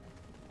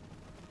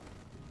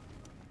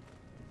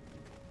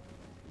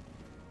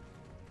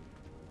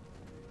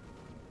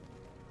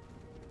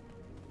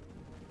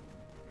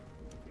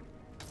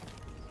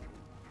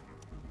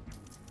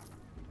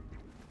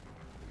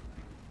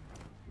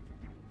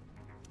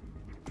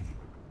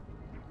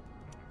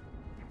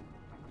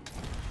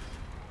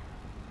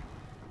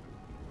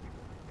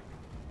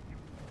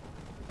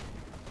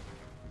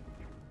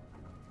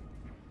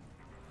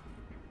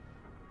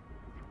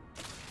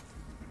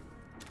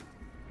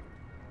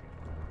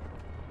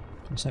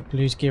 Looks like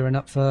Blue's gearing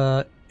up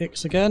for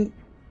Ix again.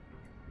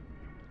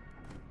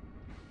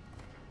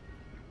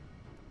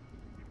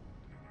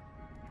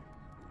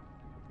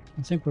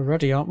 I think we're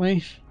ready, aren't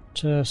we?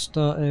 To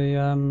start a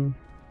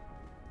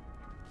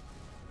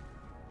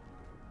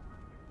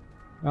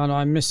Oh no,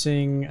 I'm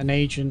missing an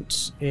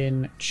agent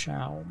in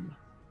Chaum.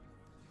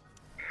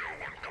 No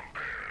one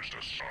compares to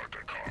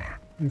Sardaukar.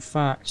 In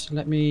fact,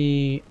 let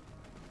me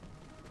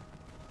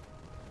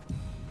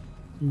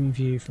move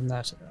you from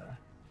there to there.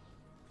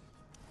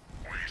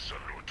 We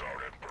salute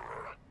our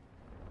Emperor.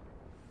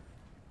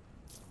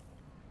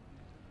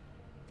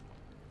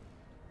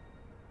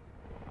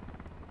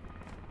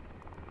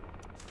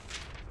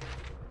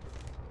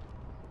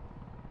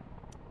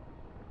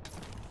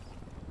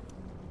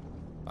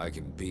 I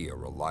can be a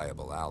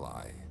reliable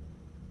ally.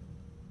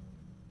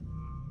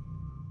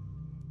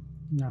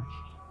 No.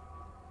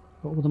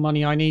 Got all the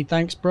money I need,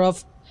 thanks,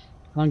 bruv.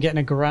 I'm getting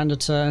a grand a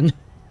turn.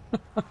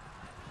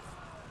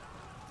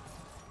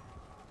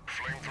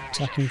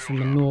 Attacking from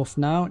the north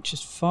now, which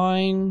is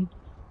fine.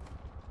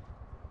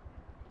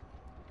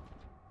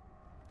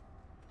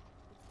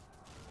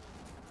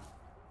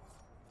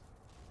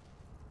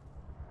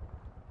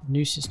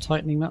 Noose is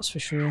tightening, that's for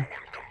sure. No one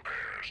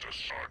compares to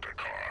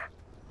Sardaukar.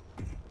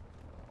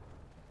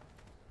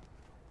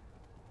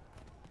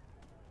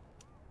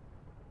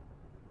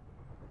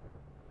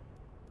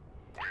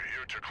 We're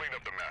here to clean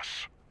up the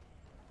mess.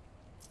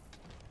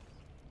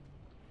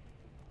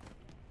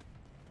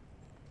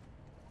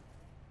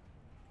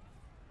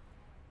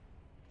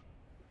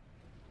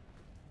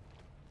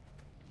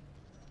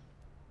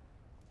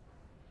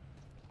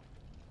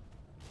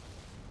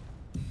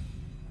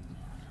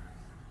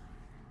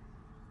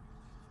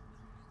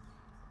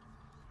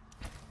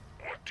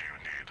 What do you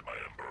need, my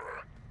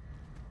Emperor?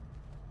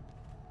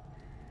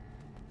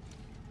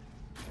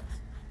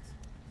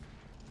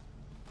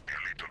 The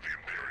elite of the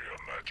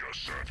Imperium at your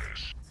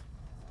service.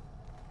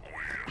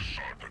 We're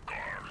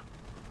Sardaukar.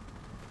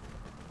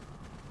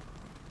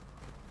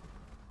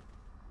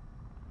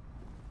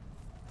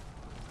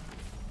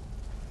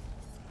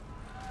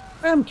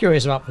 I'm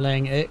curious about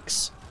playing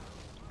Ix.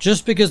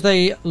 Just because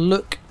they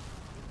look,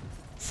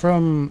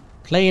 from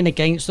playing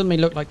against them, they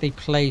look like they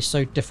play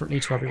so differently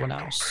to everyone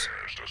else.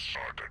 Compares to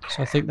Sardaukar.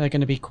 So I think they're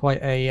going to be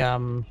quite a,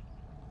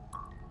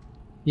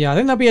 yeah, I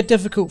think that'll be a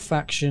difficult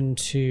faction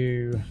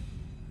to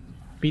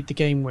beat the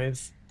game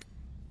with.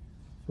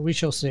 But we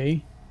shall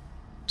see.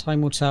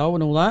 Time will tell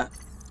and all that.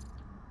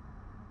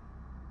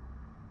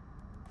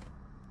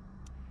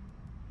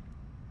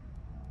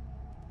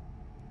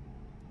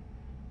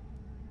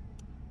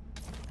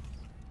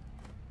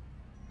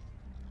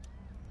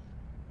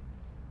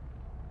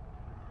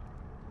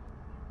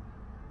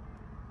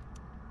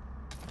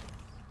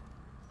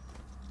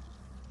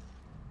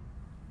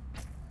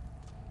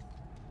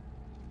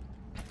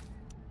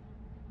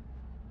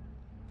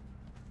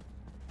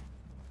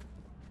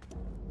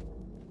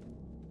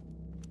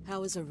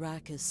 How is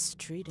Arrakis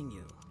treating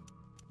you?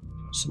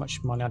 So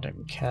much money, I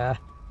don't care.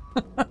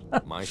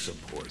 My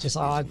support Just is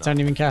I not don't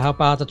even care how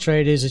bad the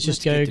trade is. It's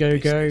just Let's go, get to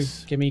go, go.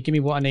 business. Give me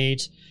what I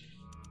need.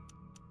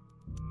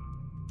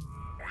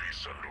 We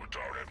salute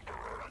our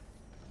Emperor.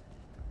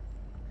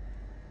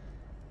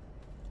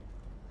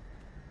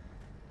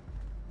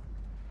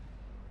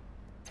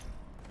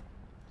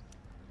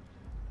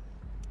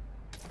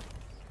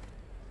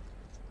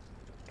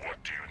 What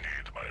do you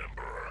need, my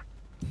Emperor?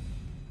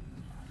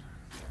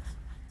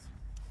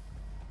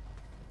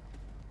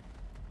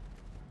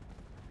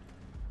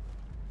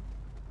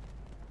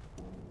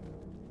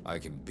 I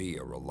can be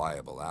a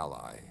reliable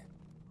ally.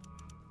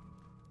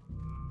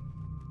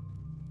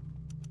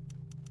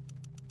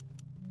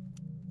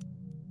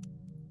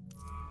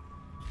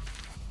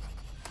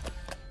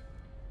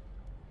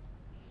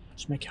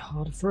 Just make it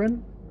harder for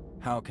him.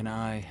 How can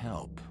I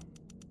help?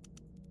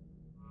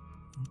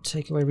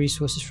 Take away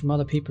resources from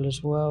other people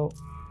as well.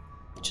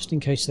 Just in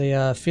case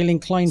they feel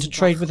inclined to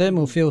trade with him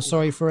or feel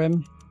sorry for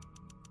him.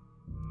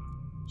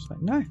 It's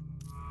like, no.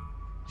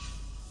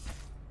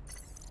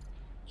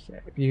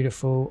 Okay,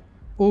 beautiful.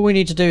 All we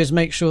need to do is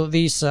make sure that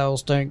these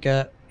cells don't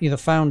get either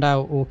found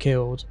out or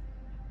killed.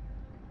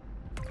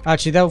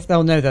 Actually,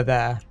 they'll know they're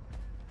there.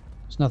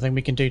 There's nothing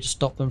we can do to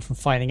stop them from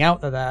finding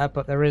out they're there,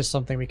 but there is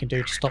something we can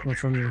do to stop them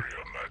from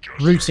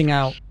rooting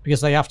out,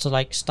 because they have to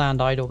like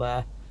stand idle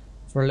there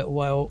for a little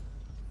while.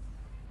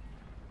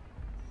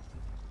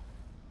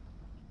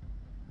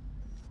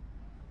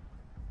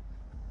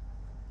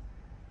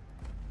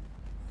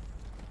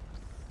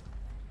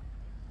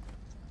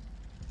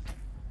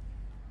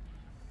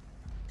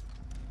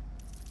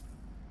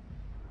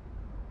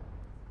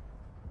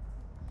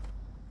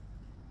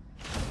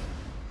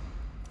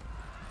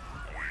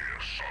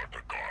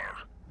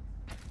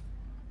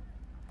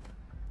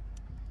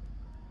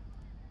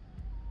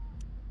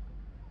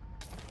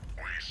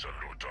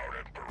 Salute our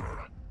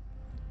Emperor.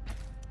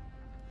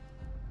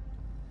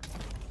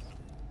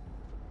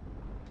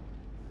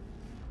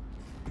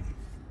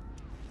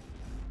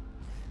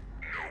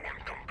 No one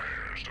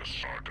compares to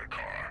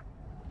Sardaukar.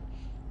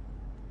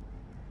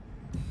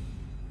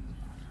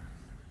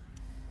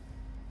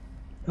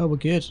 Oh, we're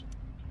good.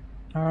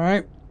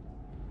 Alright.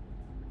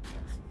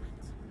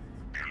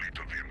 Elite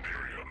of the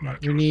Imperial We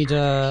Majesty. need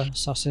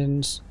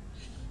assassins.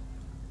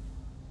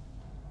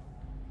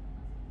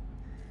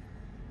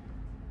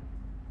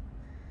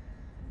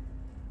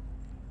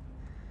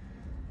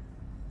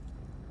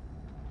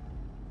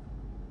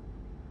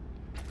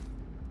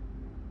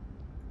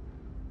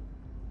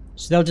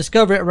 So they'll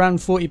discover it around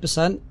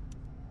 40%.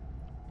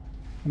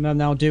 And then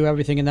they'll do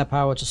everything in their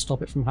power to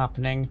stop it from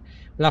happening.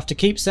 We'll have to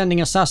keep sending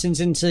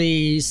assassins into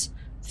these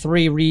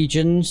 3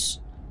 regions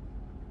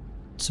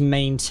to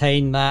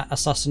maintain that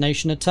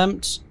assassination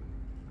attempt.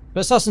 But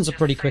assassins are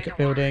pretty quick at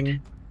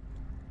building.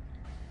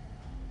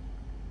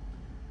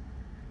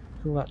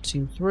 Call that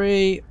team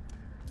 3.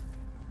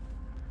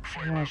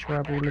 I'll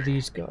grab all of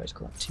these guys.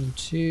 Call that team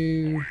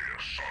 2.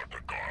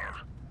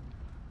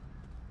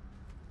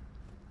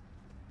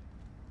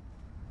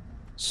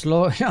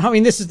 Slow. I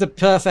mean, this is the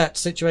perfect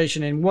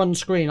situation. In one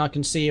screen, I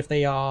can see if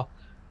they are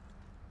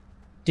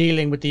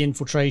dealing with the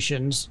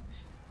infiltrations.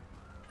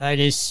 It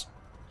is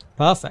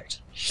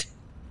perfect.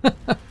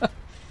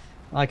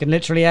 I can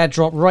literally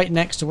airdrop right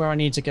next to where I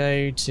need to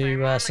go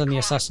to send the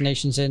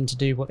assassinations in to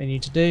do what they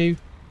need to do.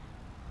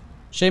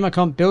 Shame I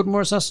can't build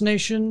more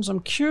assassinations.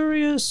 I'm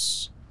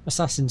curious.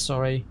 Assassins,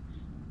 sorry.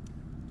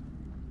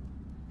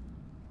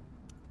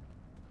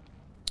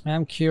 I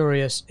am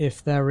curious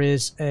if there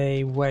is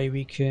a way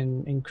we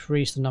can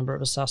increase the number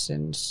of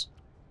assassins.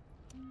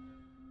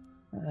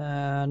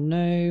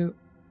 No.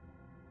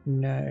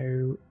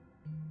 No.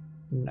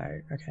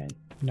 No. Okay.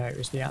 No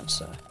is the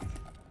answer.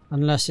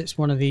 Unless it's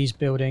one of these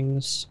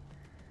buildings.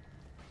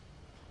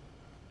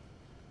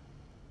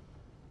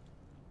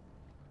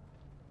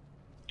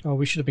 Oh,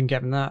 we should have been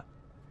getting that.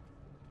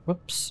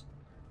 Whoops.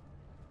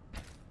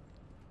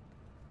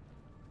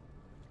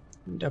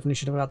 Definitely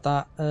should have had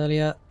that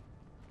earlier.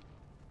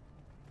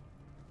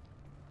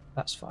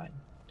 That's fine.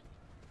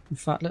 In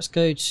fact, let's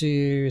go to,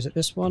 is it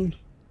this one?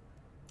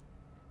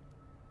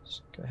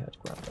 Let's go ahead,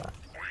 grab that.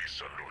 We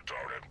salute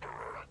our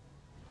Emperor.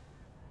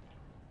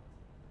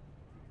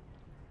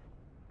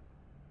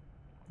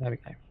 There we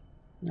go.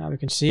 Now we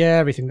can see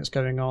everything that's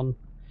going on.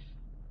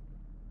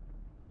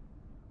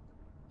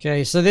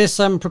 Okay, so this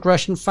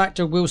progression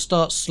factor will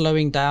start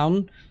slowing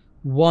down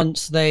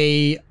once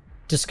they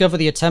discover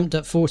the attempt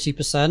at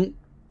 40%,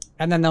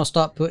 and then they'll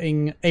start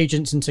putting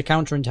agents into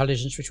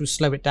counterintelligence, which will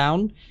slow it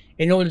down.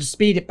 In order to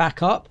speed it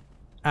back up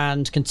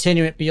and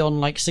continue it beyond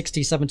like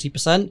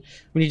 60-70%,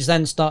 we need to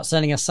then start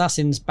sending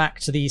assassins back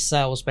to these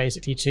cells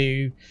basically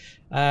to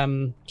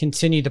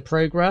continue the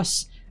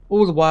progress.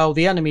 All the while,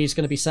 the enemy is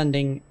going to be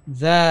sending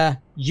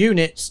their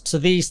units to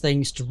these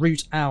things to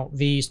root out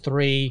these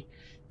 3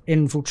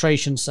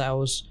 infiltration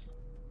cells.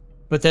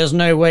 But there's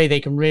no way they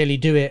can really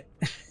do it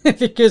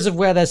because of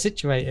where they're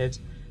situated.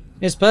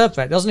 It's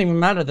perfect. It doesn't even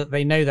matter that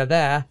they know they're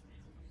there.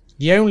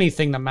 The only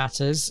thing that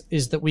matters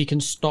is that we can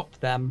stop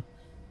them,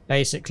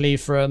 basically,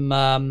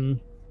 from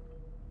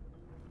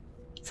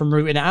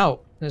rooting it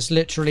out. That's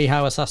literally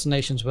how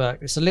assassinations work.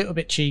 It's a little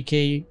bit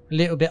cheeky, a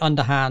little bit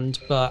underhand,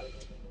 but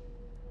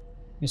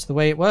it's the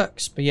way it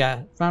works. But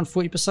yeah, around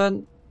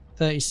 40%,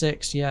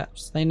 36. Yeah,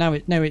 so they know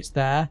it's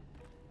there.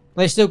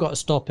 They still got to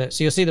stop it.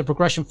 So you'll see the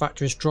progression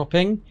factor is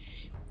dropping.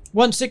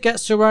 Once it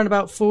gets to around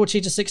about 40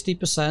 to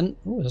 60%,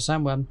 oh, there's a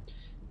sandworm.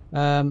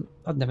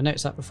 I've never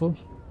noticed that before.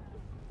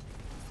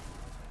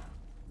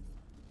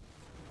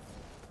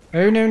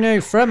 Oh no, no,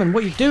 Fremen,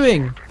 what are you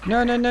doing?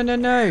 No, no, no, no,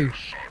 no.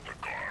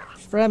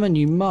 Fremen,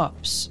 you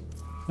mups.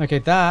 Okay,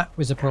 that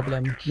was a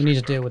problem. We need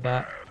to deal with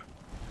that.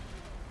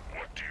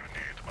 What do you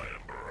need, my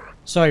Emperor?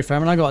 Sorry,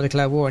 Fremen, I got to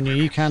declare war on you.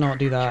 You cannot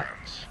do that.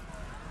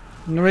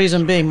 And the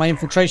reason being, my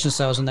infiltration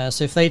cell's in there,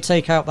 so if they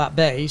take out that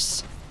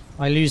base,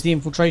 I lose the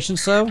infiltration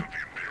cell, The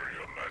Imperial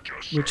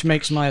Majesty. which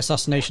makes my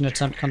assassination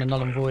attempt kind of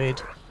null and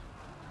void.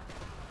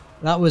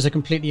 That was a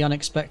completely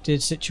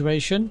unexpected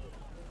situation.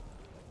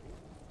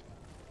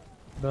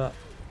 But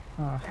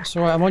it's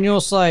alright, I'm on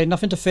your side.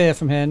 Nothing to fear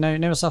from here.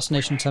 No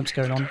assassination attempts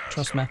going on.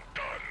 Trust me.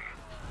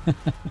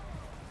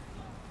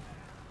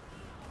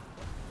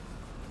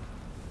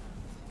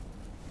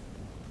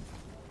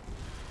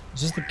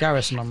 This is the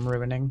garrison I'm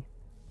ruining.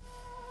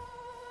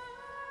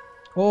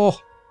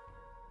 Oh!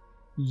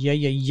 Yeah.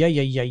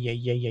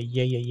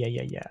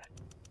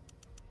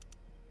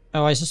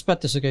 Oh, I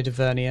suspect this will go to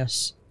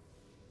Vernius.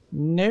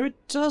 No,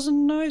 it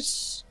doesn't.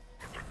 Nice.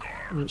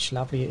 Which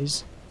lovely it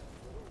is.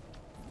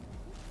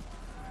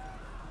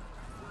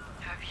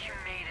 Have you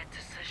made a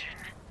decision?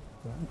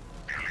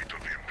 Elite of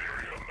the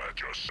Imperium at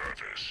your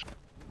service.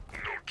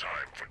 No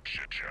time for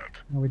chit-chat.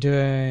 We're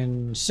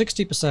doing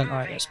 60%.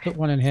 Right, let's put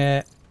one in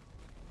here.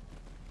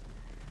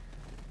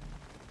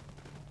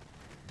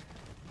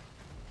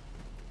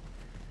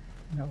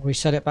 We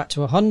set it back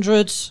to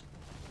 100.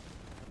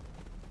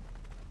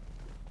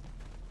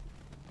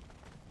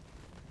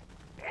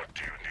 What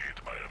do you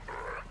need, my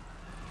Emperor?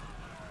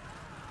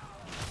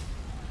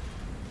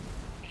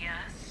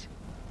 Yes.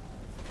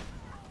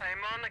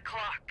 I'm on the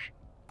clock.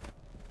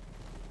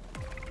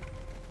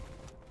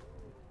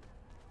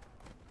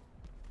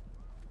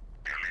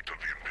 Elite of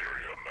the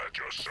Imperium at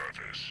your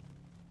service.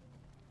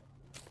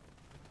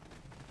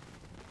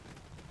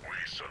 We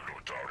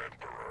salute our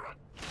Emperor.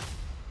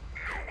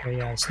 Okay,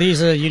 yeah, so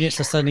these are units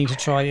they're sending to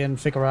try and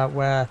figure out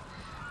where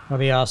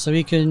they are, so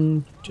we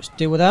can just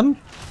deal with them.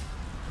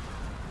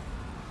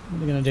 What are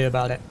we going to do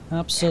about it?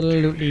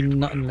 Absolutely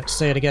nothing. Let's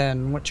say it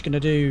again. What you going to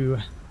do?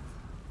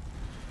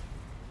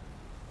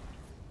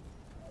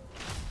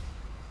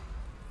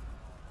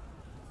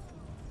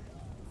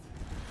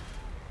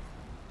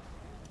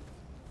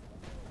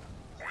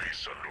 We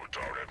salute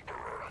our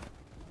Emperor.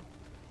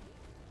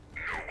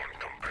 No one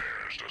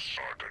compares to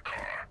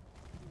Sardaukar.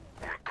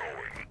 We're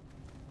going.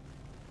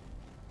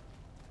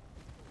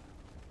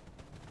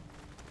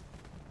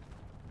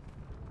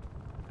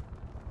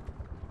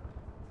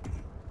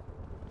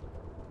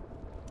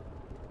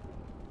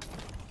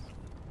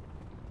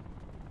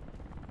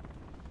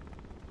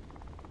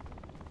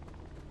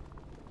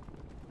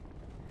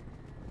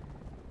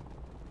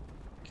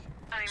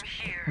 I'm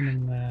here. One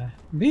in there.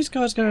 Are these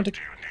guys going to Do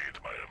you need,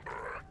 my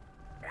Emperor?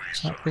 We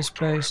attack this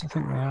salute our base? I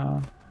think they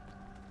are.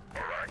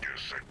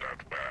 Arrakis ain't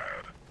that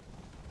bad.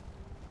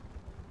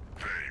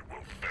 They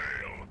will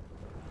fail.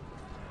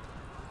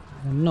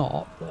 They're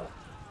not, but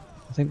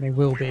I think they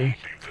will be. Leave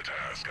the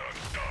task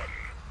undone.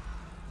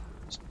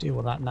 Let's deal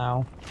with that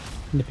now.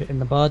 Nip it in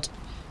the bud.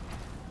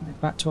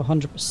 Back to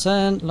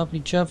 100%. Lovely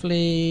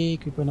jubbly.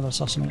 Could be another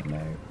assassinate.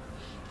 No.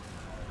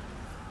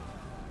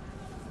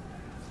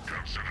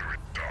 Consider it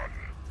done.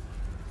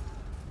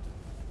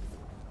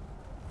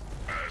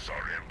 As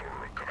our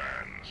Emperor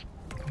commands.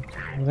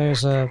 We'll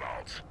There's wipe a them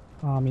out.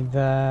 army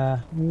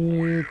there.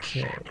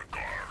 Okay.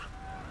 Sardaukar.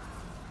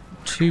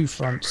 Two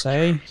fronts, eh?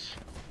 Elite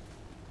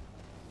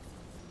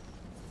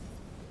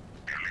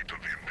of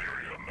the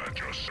Imperium at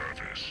your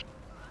service.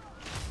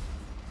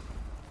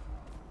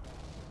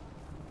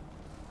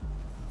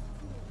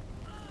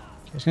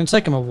 It's going to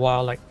take them a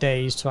while, like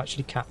days, to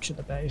actually capture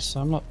the base, so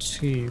I'm not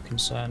too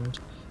concerned.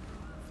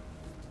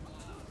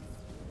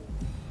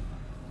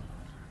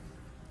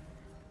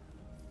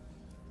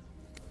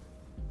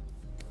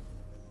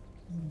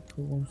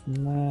 Pull one from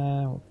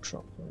there, we'll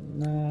drop one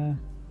there.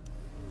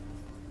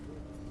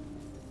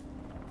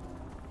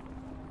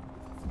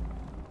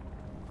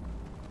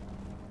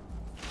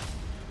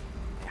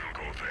 We'll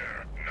go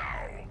there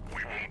now.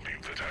 We won't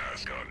leave the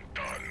task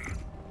undone.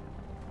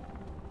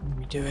 What are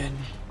we doing?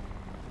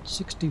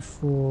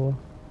 64.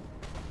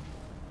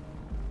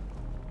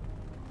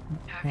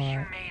 Have you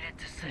Right. made a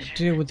decision?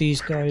 Deal with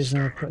these guys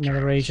and I'll put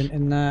another agent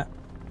in there.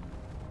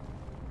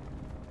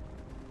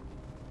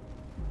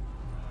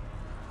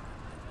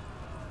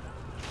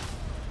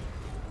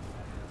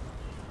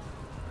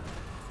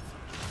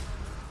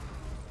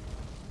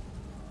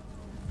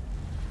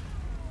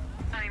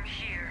 I'm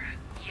here.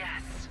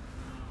 Yes.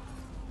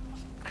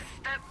 A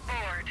step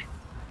forward.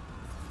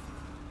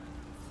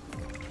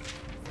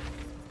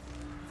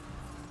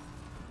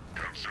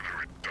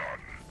 Consider it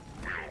done.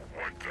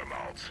 We'll wipe them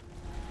out.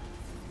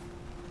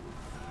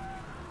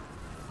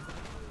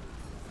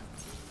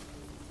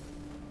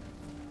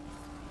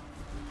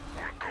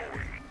 We're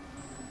going.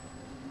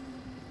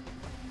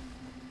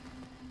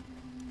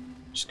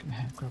 Just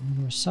gonna grab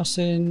another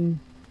assassin.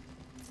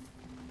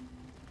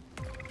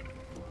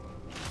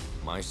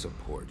 My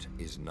support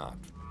is not.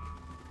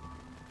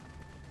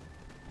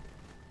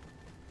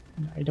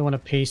 No, you don't want a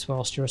peace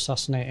whilst you're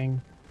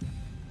assassinating.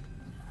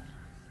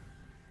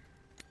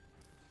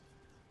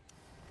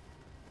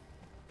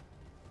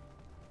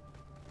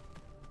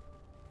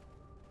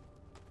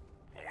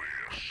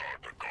 We're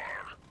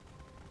Sardaukar.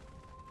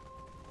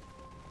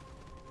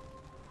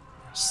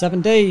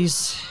 7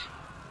 days.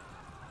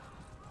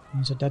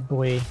 He's a dead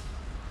boy.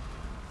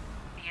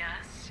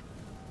 Yes.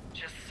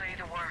 Just say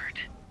the word.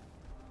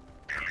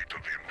 Elite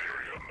of the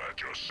Imperium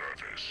at your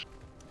service.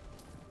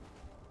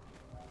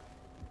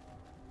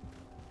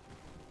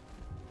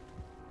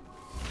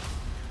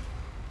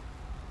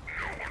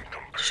 No one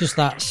compares. It's just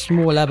that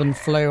small ebb and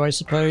flow, I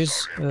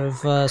suppose,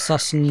 of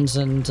assassins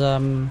and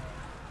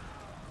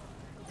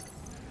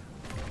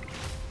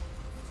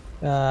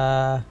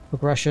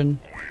progression.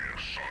 We're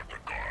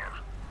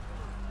Sardaukar.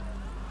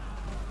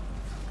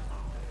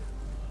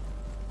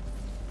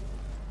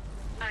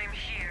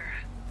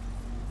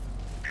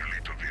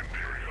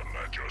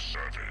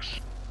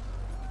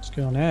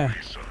 going on here?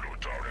 We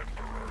salute our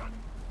Emperor.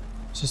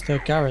 This is their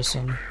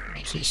garrison.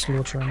 Absolutely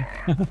slaughtering.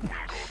 We'll go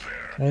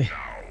there Okay. now.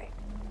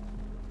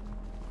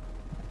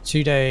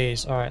 2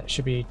 days. Alright,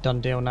 should be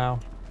done deal now.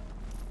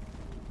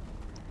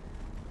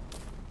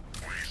 We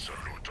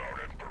salute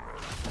our Emperor.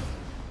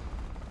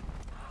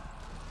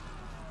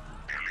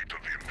 Elite of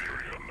the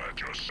Imperium at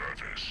your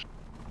service.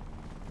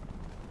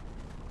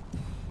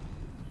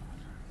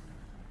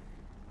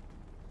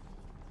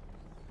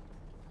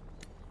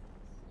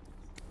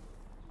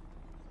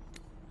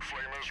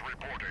 Flamers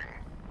reporting.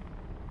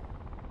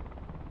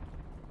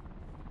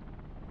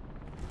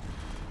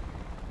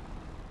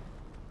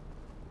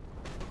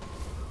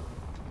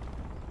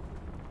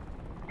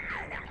 No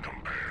one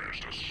compares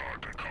to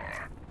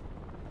Sardaukar.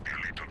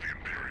 Elite of the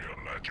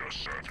Imperium at your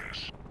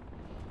service.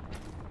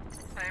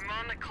 I'm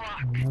on the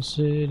clock. I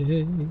said,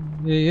 hey,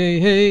 hey, hey,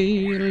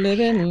 hey,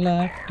 living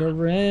like a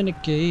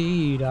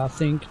renegade. I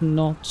think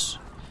not.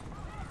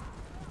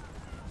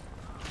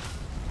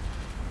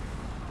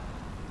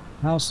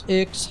 House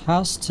X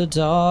has to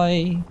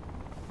die.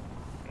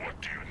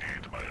 What do you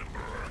need, my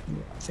Emperor?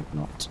 Yeah, I think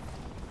not.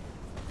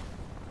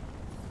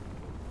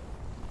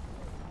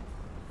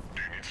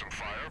 Do you need some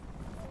fire?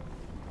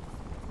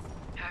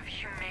 Have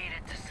you made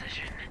a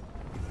decision?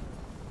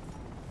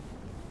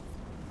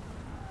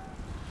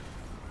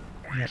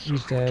 Yeah,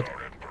 he's dead.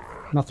 Our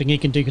Emperor. Nothing he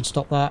can do can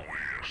stop that.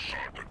 We're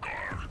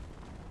Sardaukar.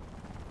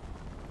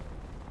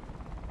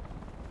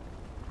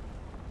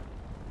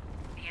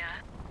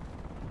 Yeah.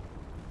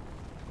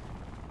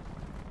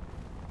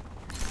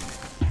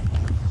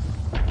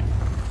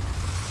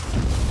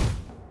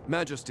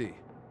 Majesty,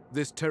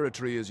 this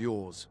territory is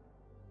yours.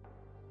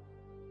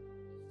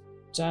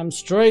 Damn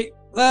straight.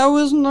 That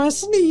was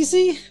nice and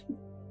easy.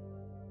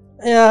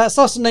 Yeah,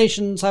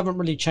 assassinations haven't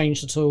really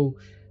changed at all.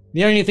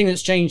 The only thing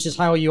that's changed is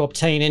how you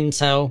obtain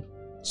intel.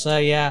 So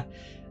yeah,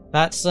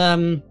 that's I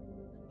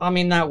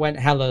mean, that went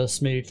hella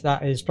smooth.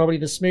 That is probably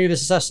the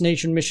smoothest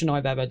assassination mission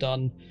I've ever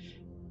done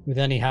with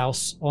any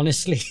house.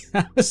 Honestly,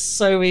 that was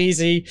so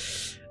easy.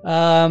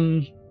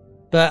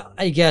 But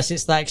I guess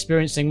it's that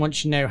experiencing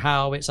once you know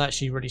how, it's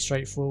actually really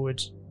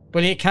straightforward.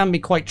 But it can be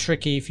quite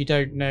tricky if you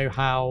don't know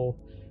how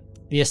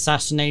the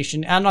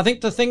assassination. And I think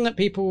the thing that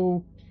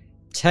people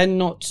tend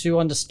not to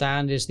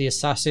understand is the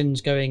assassins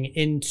going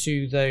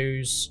into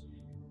those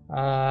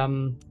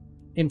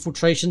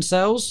infiltration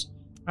cells,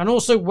 and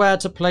also where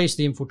to place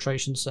the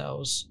infiltration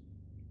cells.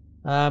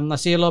 I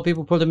see a lot of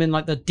people put them in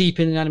like the deep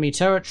in enemy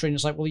territory, and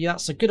it's like, well, yeah,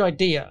 that's a good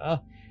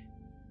idea,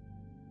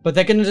 but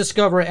they're going to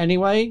discover it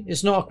anyway.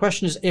 It's not a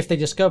question as if they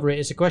discover it,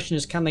 it's a question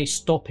as can they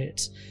stop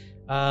it.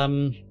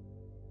 So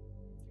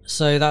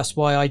that's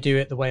why I do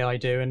it the way I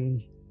do,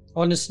 and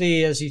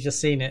honestly, as you've just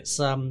seen, it's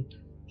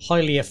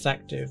highly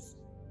effective.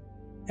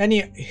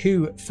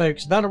 Anywho,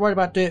 folks, that'll right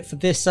about do it for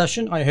this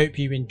session. I hope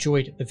you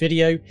enjoyed the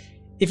video.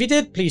 If you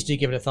did, please do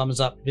give it a thumbs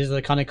up. If this is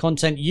the kind of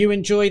content you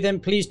enjoy, then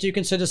please do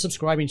consider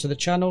subscribing to the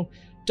channel.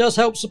 It does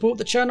help support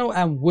the channel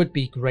and would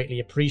be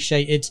greatly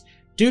appreciated.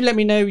 Do let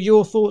me know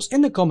your thoughts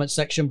in the comments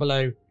section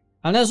below.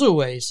 And as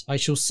always, I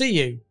shall see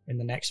you in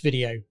the next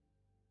video.